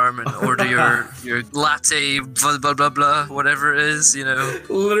your arm, and order your latte, blah, blah, blah, blah, whatever it is, you know?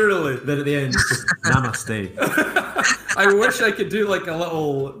 Literally. Then at the end, just namaste. I wish I could do like a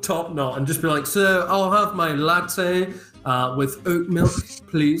little top knot and just be like, so I'll have my latte with oat milk,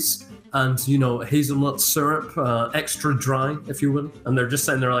 please, and you know, hazelnut syrup, extra dry, if you will. And they're just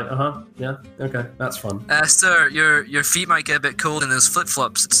sitting there like, yeah, okay, that's fun. Sir, your feet might get a bit cold in those flip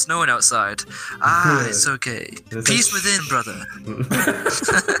flops. It's snowing outside. It's okay. Peace within, brother.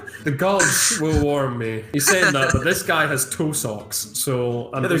 The gods will warm me. He's saying that, but this guy has toe socks, so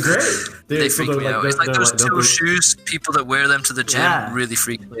they're great. They freak me out. It's like those toe shoes. People that wear them to the gym really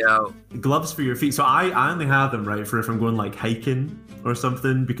freak me out. Gloves for your feet. So I only have them, right, for if I'm going like hiking or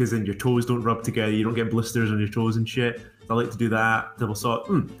something, because then your toes don't rub together, you don't get blisters on your toes and shit. So I like to do that. Double sock.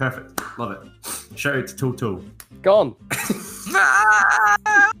 Perfect. Love it. Shout out to Toto. Gone.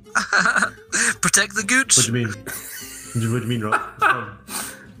 Protect the gooch. What do you mean? What do you mean, Rob?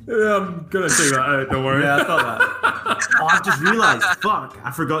 Yeah, I'm gonna take that out, don't worry. Yeah, I thought that. Oh, I just realised, fuck,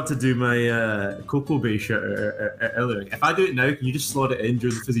 I forgot to do my Cocoa Bay shirt earlier. If I do it now, can you just slot it in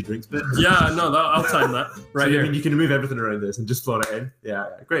during the fizzy drinks bit? Yeah, no, I'll time that. Right so, here. I mean, you can remove everything around this and just slot it in. Yeah,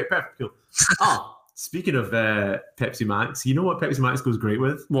 great, perfect, cool. Oh, speaking of Pepsi Max, you know what Pepsi Max goes great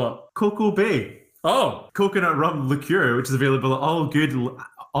with? What? Cocoa Bay. Oh. Coconut rum liqueur, which is available at all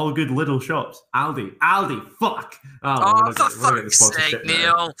good little shops. Aldi, fuck. Oh, for fuck's sake,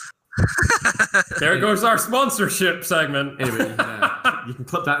 Neil. There goes our sponsorship segment. Anyway, you can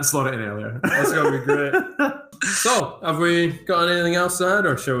clip that and slot it in earlier. That's going to be great. So, have we got anything else to add,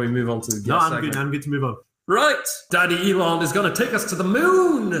 or shall we move on to the guest segment? I'm good to move on. Right, Daddy Elon is going to take us to the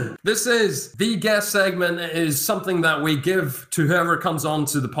moon. This is the guest segment. It is something that we give to whoever comes on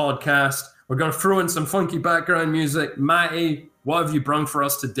to the podcast. We're going to throw in some funky background music. Matty, what have you brung for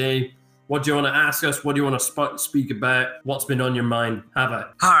us today? What do you want to ask us? What do you want to speak about? What's been on your mind? Have it.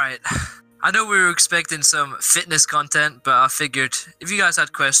 All right. I know we were expecting some fitness content, but I figured if you guys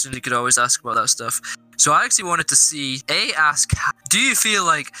had questions, you could always ask about that stuff. So I actually wanted to ask, do you feel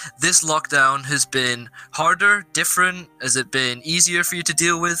like this lockdown has been harder, different? Has it been easier for you to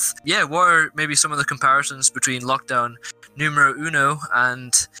deal with? Yeah, what are maybe some of the comparisons between lockdown numero uno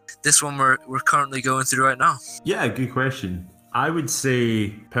and this one we're currently going through right now? Yeah, good question. I would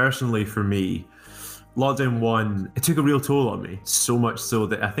say, personally for me, Lockdown 1, it took a real toll on me. So much so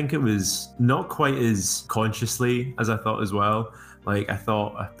that I think it was not quite as consciously as I thought as well. Like, I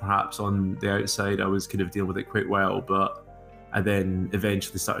thought perhaps on the outside I was kind of dealing with it quite well, but I then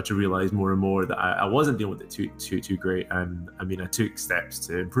eventually started to realise more and more that I wasn't dealing with it too great. And I mean, I took steps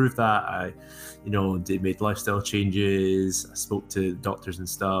to improve that. I, made lifestyle changes. I spoke to doctors and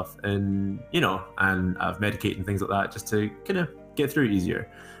stuff, and and I've medicated and things like that just to kind of get through it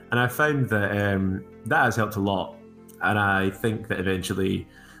easier. And I found that that has helped a lot. And I think that eventually,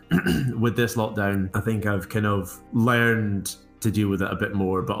 with this lockdown, I think I've kind of learned to deal with it a bit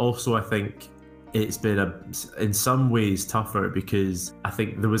more. But also, I think it's been in some ways tougher because I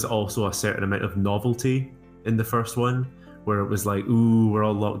think there was also a certain amount of novelty in the first one, where it was like, ooh, we're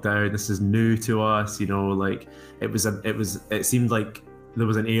all locked down, this is new to us, like it seemed like there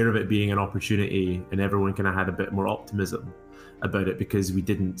was an air of it being an opportunity, and everyone kind of had a bit more optimism about it because you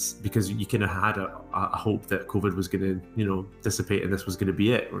kind of had a hope that COVID was going to, dissipate and this was going to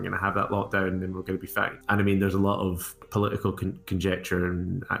be it. We're going to have that lockdown and then we're going to be fine. And I mean, there's a lot of political conjecture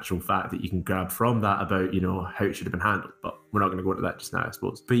and actual fact that you can grab from that about, how it should have been handled. But we're not going to go into that just now, I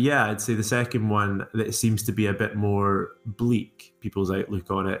suppose. But yeah, I'd say the second one, that it seems to be a bit more bleak, people's outlook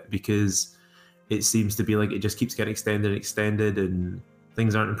on it, because it seems to be like it just keeps getting extended and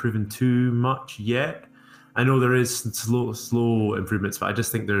things aren't improving too much yet. I know there is slow improvements, but I just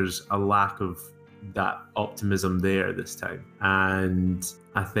think there's a lack of that optimism there this time. And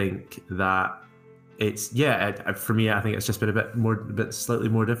I think that for me, I think it's just been a bit slightly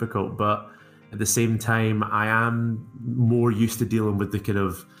more difficult. But at the same time, I am more used to dealing with the kind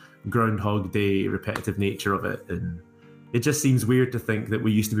of Groundhog Day repetitive nature of it. And it just seems weird to think that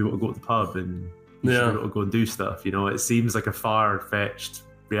we used to be able to go to the pub and be able to go and do stuff. It seems like a far-fetched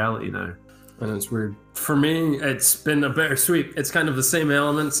reality now. And it's weird. For me, it's been a bittersweet. It's kind of the same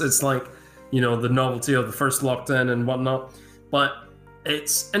elements. It's like, the novelty of the first lockdown and whatnot. But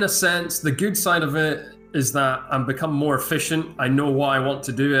it's, in a sense, the good side of it is that I'm become more efficient. I know what I want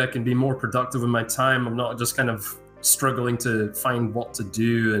to do. I can be more productive with my time. I'm not just kind of struggling to find what to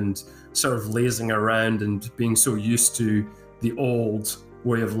do and sort of lazing around and being so used to the old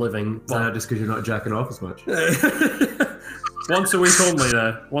way of living. But just because you're not jacking off as much. Once a week only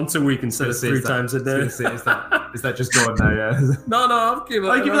now. Once a week instead of 3 times a day. Is that just gone now? Yeah. No, I'll keep it.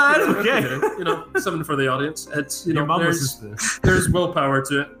 I'll keep that. Okay. Something for the audience. It's Your mum there's willpower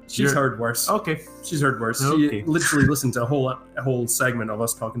to it. She's heard worse. Okay. She's heard worse. Okay. She literally listened to a whole segment of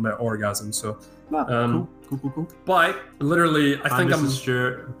us talking about orgasm. So, cool. But literally, I think I'm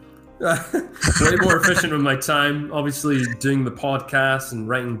way more efficient with my time. Obviously, doing the podcast and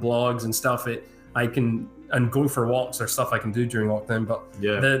writing blogs and stuff. I can. And go for walks or stuff I can do during lockdown. But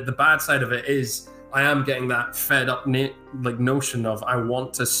the bad side of it is I am getting that fed up notion of I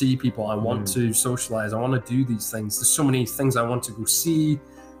want to see people, I want to socialize, I want to do these things. There's so many things I want to go see.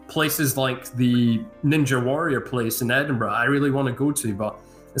 Places like the Ninja Warrior place in Edinburgh, I really want to go to, but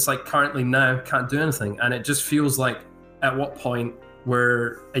it's like currently now can't do anything. And it just feels like at what point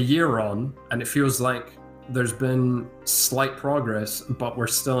we're a year on and it feels like there's been slight progress, but we're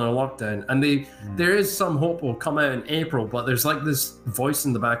still in a lockdown. And there is some hope will come out in April, but there's like this voice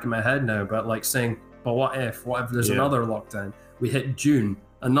in the back of my head now about like saying, but what if there's another lockdown? We hit June,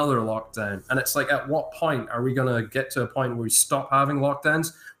 another lockdown. And it's like, at what point are we going to get to a point where we stop having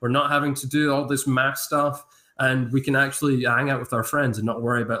lockdowns? We're not having to do all this mass stuff and we can actually hang out with our friends and not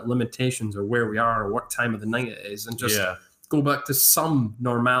worry about limitations or where we are or what time of the night it is and just go back to some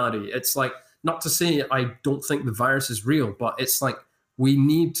normality. It's like, not to say I don't think the virus is real, but it's like we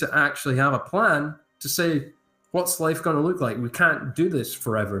need to actually have a plan to say, what's life going to look like? We can't do this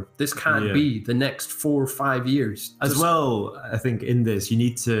forever. This can't be the next 4 or 5 years. As well, I think in this, you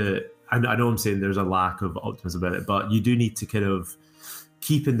need to, I know I'm saying there's a lack of optimism about it, but you do need to kind of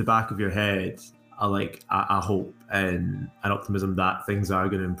keep in the back of your head a hope and an optimism that things are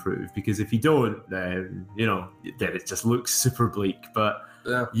going to improve. Because if you don't, then, then it just looks super bleak. But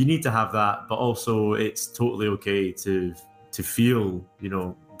you need to have that, but also it's totally okay to feel,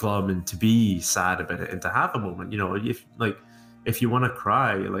 glum and to be sad about it and to have a moment. If you want to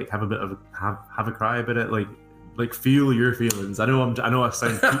cry, have a cry about it. Like feel your feelings. I know I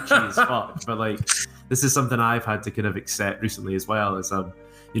sound peachy as fuck, but this is something I've had to kind of accept recently as well. As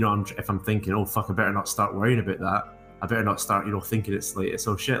if I'm thinking, oh fuck, I better not start worrying about that. I better not start, thinking it's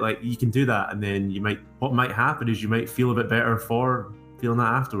so shit. You can do that, and then what might happen is you might feel a bit better for feeling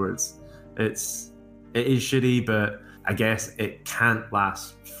that afterwards. It is shitty, but I guess it can't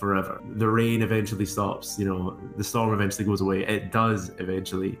last forever. The rain eventually stops, the storm eventually goes away. It does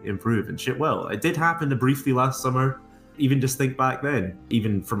eventually improve, and shit will. It did happen briefly last summer. Even just think back then,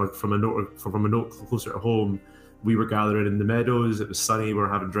 even from a note closer to home, we were gathering in the meadows, it was sunny, we were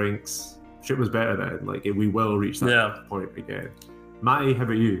having drinks. Shit was better then. We will reach that point again. Matty, how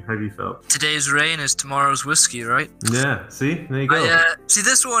about you? How do you feel? Today's rain is tomorrow's whiskey, right? Yeah, see? There you go. See,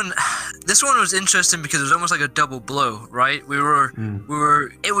 this one was interesting because it was almost like a double blow, right?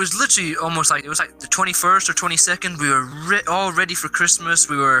 It was literally almost like, it was like the 21st or 22nd, we were all ready for Christmas.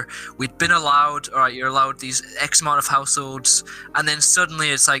 We'd been allowed, all right, you're allowed these X amount of households, and then suddenly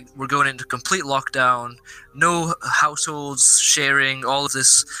it's like we're going into complete lockdown, no households sharing, all of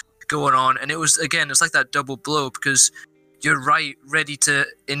this going on. And it's like that double blow because you're ready to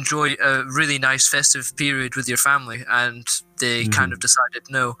enjoy a really nice festive period with your family, and they kind of decided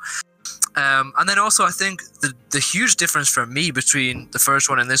no. And then also I think the huge difference for me between the first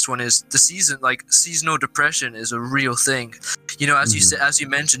one and this one is the seasonal depression is a real thing. As you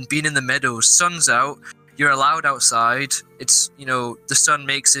mentioned, being in the meadows, sun's out, you're allowed outside. It's, the sun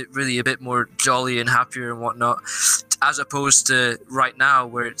makes it really a bit more jolly and happier and whatnot, as opposed to right now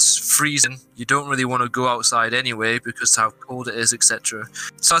where it's freezing. You don't really want to go outside anyway because how cold it is, etc.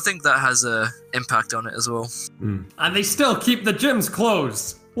 So I think that has a impact on it as well. And they still keep the gyms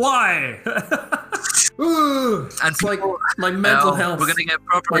closed. Why? Ooh, and it's like my mental health. We're gonna get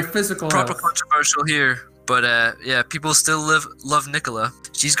my physical proper health. Controversial here, but people still love Nicola.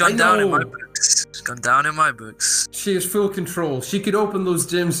 She's gone down in my books. She's gone down in my books. She has full control. She could open those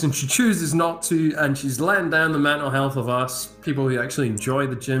gyms and she chooses not to, and she's letting down the mental health of us, people who actually enjoy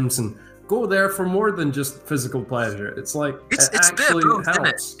the gyms and go there for more than just physical pleasure. It's like it's actually a bit of both,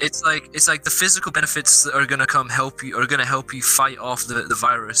 helps. isn't it? It's like the physical benefits that are gonna help you fight off the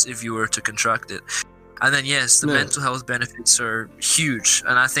virus if you were to contract it. And then yes, the mental health benefits are huge,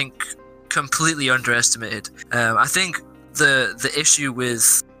 and I think completely underestimated. I think the issue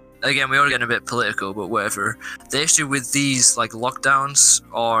with, again, we are getting a bit political, but whatever. The issue with these lockdowns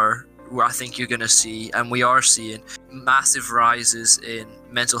are where I think you're going to see, and we are seeing, massive rises in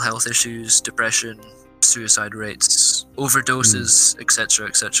mental health issues, depression, suicide rates, overdoses, etc.,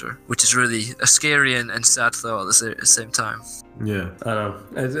 etc., which is really a scary and sad thought at the same time. Yeah, I know.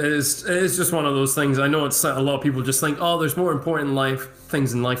 It is just one of those things. I know it's a lot of people just think, oh, there's more important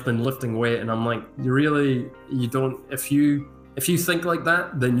things in life than lifting weight, and I'm like, you don't. If you think like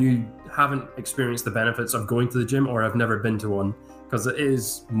that, then you haven't experienced the benefits of going to the gym, or have never been to one, because it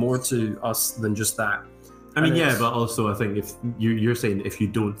is more to us than just that. I mean, yeah, but also I think if you're saying if you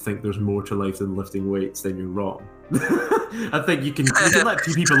don't think there's more to life than lifting weights, then you're wrong. I think you can let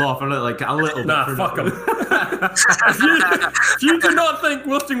two people off on it like a little bit. Nah, fuck them. if you do not think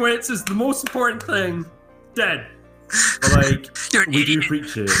lifting weights is the most important thing, dead. But like, we do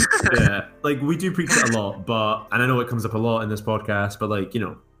preach it. Yeah, like we do preach it a lot, and I know it comes up a lot in this podcast, but like, you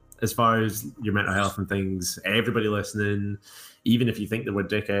know, as far as your mental health and things, everybody listening, even if you think that we're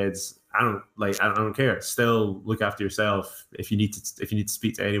dickheads, I don't care. Still look after yourself. If you need to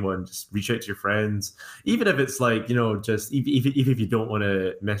speak to anyone, just reach out to your friends. Even if it's like, you know, just even if you don't want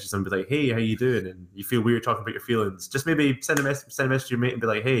to message somebody like, hey, how you doing? And you feel weird talking about your feelings, just maybe send a message to your mate and be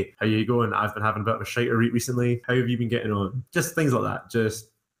like, hey, how you going? I've been having a bit of a shiter recently. How have you been getting on? Just things like that. Just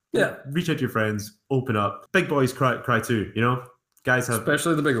reach out to your friends, open up. Big boys cry too, you know? Guys have,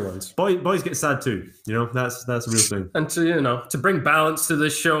 especially the bigger ones. Boys get sad too, you know. That's a real thing. And to bring balance to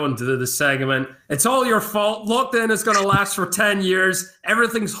this show and to this segment, it's all your fault. Lockdown is going to last for 10 years.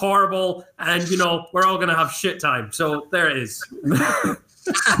 Everything's horrible, and we're all going to have shit time. So there it is.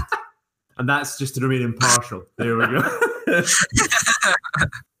 And that's just to remain impartial. There we go.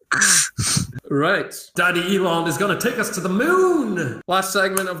 Right, Daddy Elon is going to take us to the moon. Last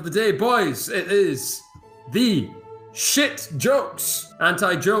segment of the day, boys. It is the shit jokes,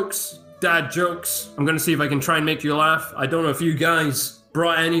 anti-jokes, dad jokes. I'm going to see if I can try and make you laugh. I don't know if you guys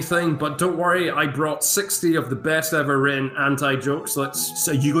brought anything, but don't worry, I brought 60 of the best ever written anti-jokes.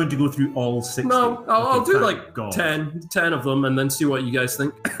 So you're going to go through all 60? No, I'll do like 10 of them and then see what you guys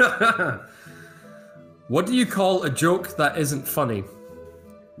think. What do you call a joke that isn't funny?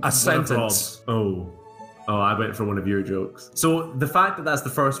 A sentence. Oh, I went for one of your jokes. So the fact that that's the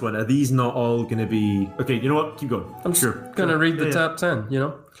first one, are these not all going to be... Okay, you know what? Keep going. I'm sure going to read the top 10,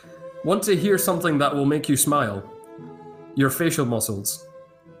 Want to hear something that will make you smile? Your facial muscles.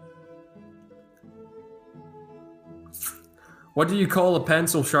 What do you call a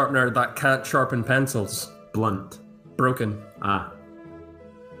pencil sharpener that can't sharpen pencils? Blunt. Broken. Ah.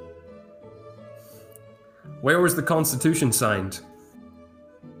 Where was the Constitution signed?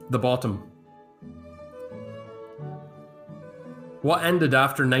 The bottom. What ended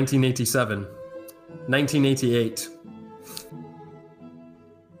after 1987? 1988.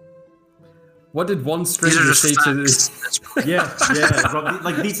 What did one stranger say to the... Yeah.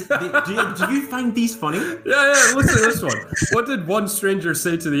 Like these. Do you find these funny? Yeah. Listen to this one. What did one stranger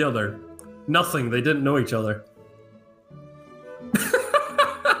say to the other? Nothing. They didn't know each other.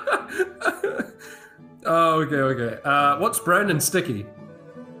 Oh, okay. What's brown and sticky?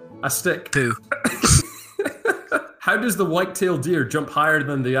 A stick. Poo. How does the white-tailed deer jump higher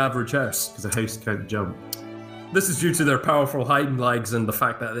than the average house? Because a house can't jump. This is due to their powerful hind legs and the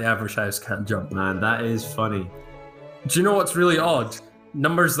fact that the average house can't jump. Man, that is funny. Do you know what's really odd?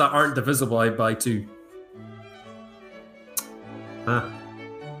 Numbers that aren't divisible by 2. Huh.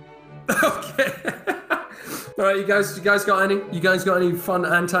 Okay. All right, you guys got any? You guys got any fun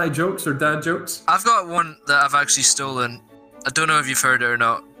anti-jokes or dad jokes? I've got one that I've actually stolen. I don't know if you've heard it or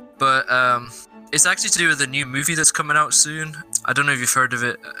not, but it's actually to do with a new movie that's coming out soon. I don't know if you've heard of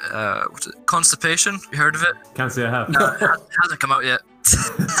it. What's it? Constipation? You heard of it? Can't say I have. No, it hasn't come out yet.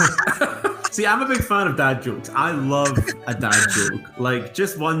 See, I'm a big fan of dad jokes. I love a dad joke. Like,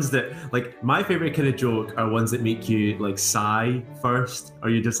 just ones that, like, my favorite kind of joke are ones that make you, like, sigh first. Or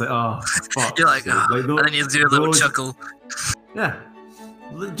you're just like, oh, fuck. You're like, oh, and then you do a little chuckle. Yeah.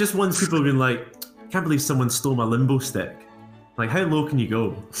 Just ones people have been like, can't believe someone stole my limbo stick. Like, how low can you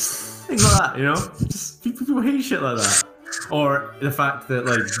go? Things like that, Just, people hate shit like that. Or the fact that,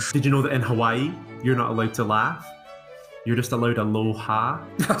 like, did you know that in Hawaii, you're not allowed to laugh? You're just allowed a low ha.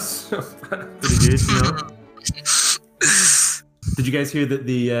 That's so bad. Pretty good, Did you guys hear that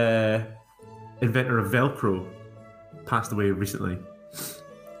the inventor of Velcro passed away recently?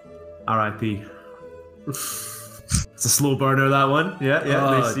 R.I.P. It's a slow burner, that one. Yeah.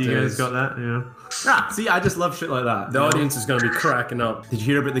 Oh, you guys got that, see, I just love shit like that. The audience is going to be cracking up. Did you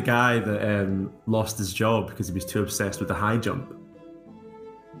hear about the guy that lost his job because he was too obsessed with the high jump?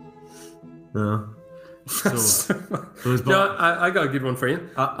 No. So those No, I got a good one for you.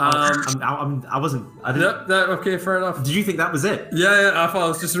 I wasn't. I didn't. Okay, fair enough. Did you think that was it? Yeah, I thought it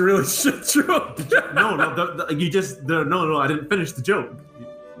was just a really shit joke. No, you just no. I didn't finish the joke.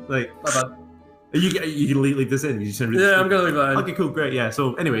 Like, My bad. you can leave this in. I'm gonna leave that in. Okay, cool, great, yeah.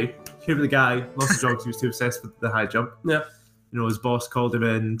 So anyway, here the guy lost the job because he was too obsessed with the high jump. Yeah. His boss called him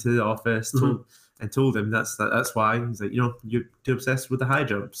into the office, told him that's why. He's like, you're too obsessed with the high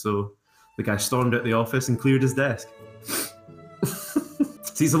jump. So the guy stormed out the office and cleared his desk.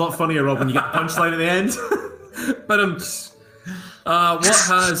 See, it's a lot funnier, Rob, when you get the punchline at the end. But what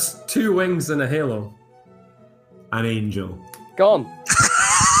has 2 wings and a halo? An angel. Gone.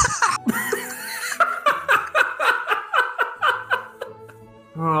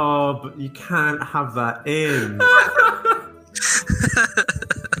 Oh, but you can't have that in.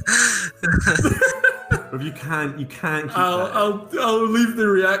 Rob, you can't keep that. I'll leave the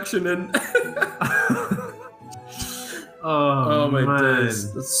reaction in. Oh my man.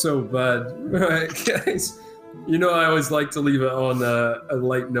 days, that's so bad. Right, guys. I always like to leave it on a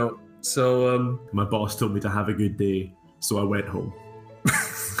light note. So my boss told me to have a good day, so I went home.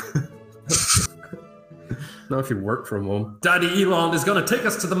 Not if you work from home. Daddy Elon is going to take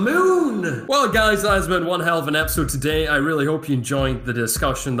us to the moon! Well, guys, that has been one hell of an episode today. I really hope you enjoyed the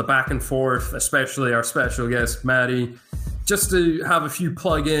discussion, the back and forth, especially our special guest, Maddie. Just to have a few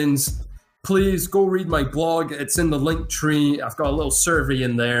plugins, please go read my blog. It's in the link tree. I've got a little survey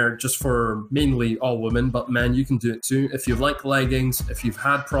in there just for mainly all women, but men, you can do it too. If you like leggings, if you've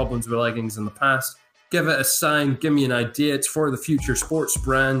had problems with leggings in the past, give it a sign, give me an idea. It's for the future sports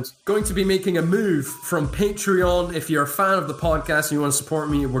brand. Going to be making a move from Patreon. If you're a fan of the podcast and you want to support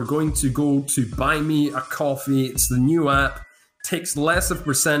me, we're going to go to Buy Me a Coffee. It's the new app. Takes less of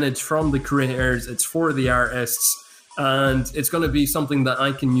percentage from the creators. It's for the artists. And it's going to be something that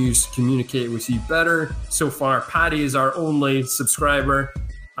I can use to communicate with you better. So far, Patty is our only subscriber.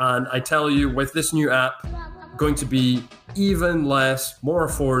 And I tell you, with this new app, going to be even less, more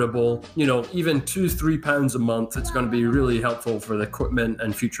affordable, even £2-3 a month. It's going to be really helpful for the equipment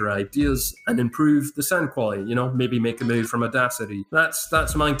and future ideas and improve the sound quality, maybe make a move from Audacity.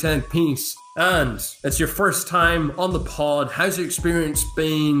 That's my 10 piece. And it's your first time on the pod. How's your experience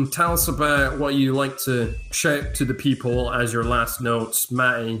been? Tell us about what you like to shout to the people as your last notes.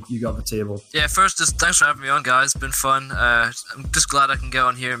 Matty, you got the table. Yeah, first, just thanks for having me on, guys. It's been fun. I'm just glad I can get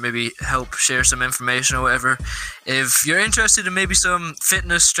on here and maybe help share some information or whatever. If you're interested in maybe some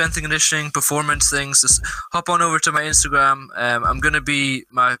fitness, strength and conditioning, performance things, just hop on over to my Instagram.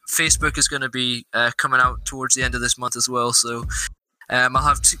 My Facebook is going to be coming out towards the end of this month as well. So I'll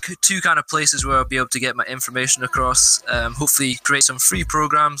have two kind of places where I'll be able to get my information across, hopefully create some free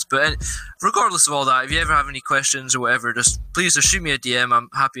programs. But regardless of all that, if you ever have any questions or whatever, please shoot me a DM. I'm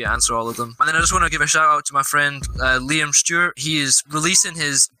happy to answer all of them. And then I just want to give a shout out to my friend Liam Stewart. He is releasing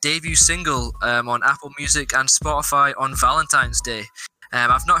his debut single on Apple Music and Spotify on Valentine's Day.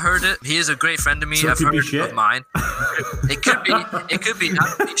 I've not heard it. He is a great friend of me. I've heard it of mine. It could be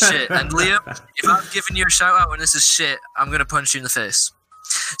absolute shit. And Liam, if I'm giving you a shout out when this is shit, I'm gonna punch you in the face.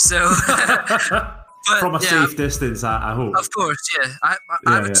 So from a safe distance, I hope. Of course, yeah. I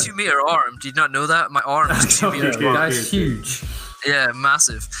have a 2-meter arm. Did you not know that? My arm is 2 meters long. That's huge. Yeah,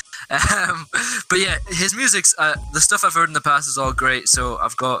 massive. But yeah, his music's the stuff I've heard in the past is all great, so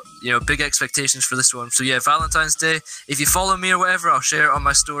I've got big expectations for this one. So yeah, Valentine's Day, if you follow me or whatever, I'll share it on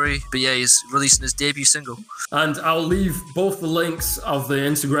my story. But yeah, he's releasing his debut single, and I'll leave both the links of the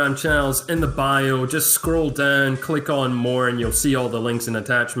Instagram channels in the bio. Just scroll down, click on more, and you'll see all the links and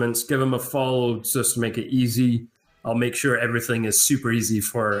attachments. Give him a follow just to make it easy. I'll make sure everything is super easy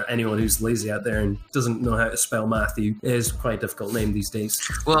for anyone who's lazy out there and doesn't know how to spell Matthew. It is quite a difficult name these days.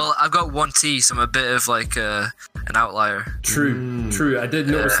 Well, I've got 1 T, so I'm a bit of like an outlier. True. I did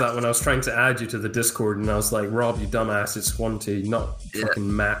notice that when I was trying to add you to the Discord, and I was like, Rob, you dumbass, it's 1 T, not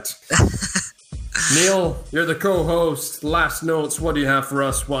fucking Matt. Neil, you're the co-host. Last notes, what do you have for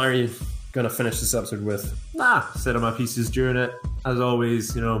us? What are you going to finish this episode with? Said on my pieces during it. As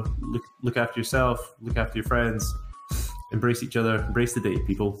always, look after yourself, look after your friends. Embrace each other. Embrace the day,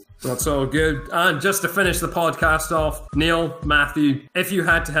 people. That's all good. And just to finish the podcast off, Neil, Matthew, if you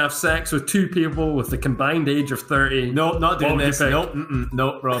had to have sex with 2 people with the combined age of 30... No, not doing this. Nope.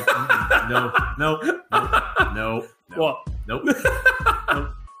 No, Rob. No. What? Nope.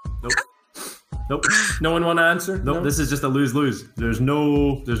 Nope. No one want to answer? Nope. No? This is just a lose-lose. There's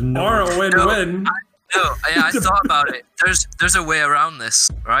no... Or a win-win. No, yeah, I thought about it. There's a way around this,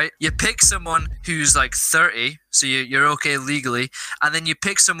 right? You pick someone who's like 30, so you're okay legally, and then you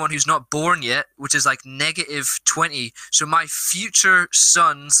pick someone who's not born yet, which is like -20. So my future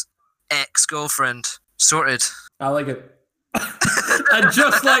son's ex-girlfriend. Sorted. I like it. And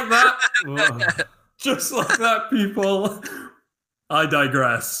just like that, just like that, people, I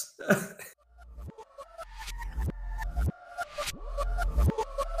digress.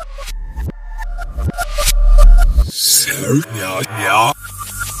 So, yeah.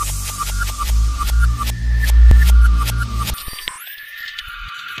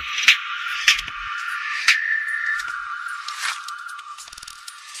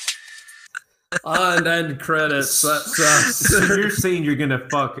 And end credits. That's us. So you're saying you're gonna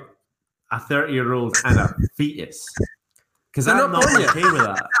fuck a 30-year-old and a fetus? Because I'm not okay with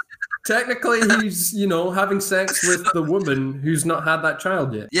that. Technically, he's, having sex with the woman who's not had that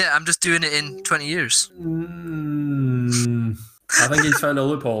child yet. Yeah, I'm just doing it in 20 years. I think he's found a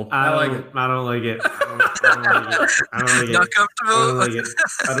loophole. I like it. I don't like it. I don't like it. Not comfortable? I don't like it.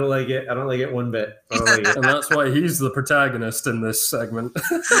 I don't like it. I don't like it one bit. I don't like it. And that's why he's the protagonist in this segment.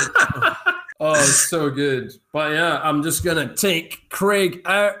 Oh, it's so good. But yeah, I'm just going to take Craig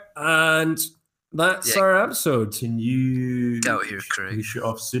out, and that's our episode. Can you get out here, Craig? You shoot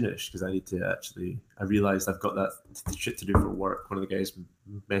off soonish, because I need to actually. I realised I've got that shit to do for work. One of the guys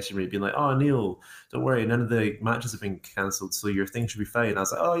messaged me being like, "Oh, Neil, don't worry, none of the matches have been cancelled, so your thing should be fine." I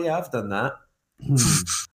was like, "Oh yeah, I've done that."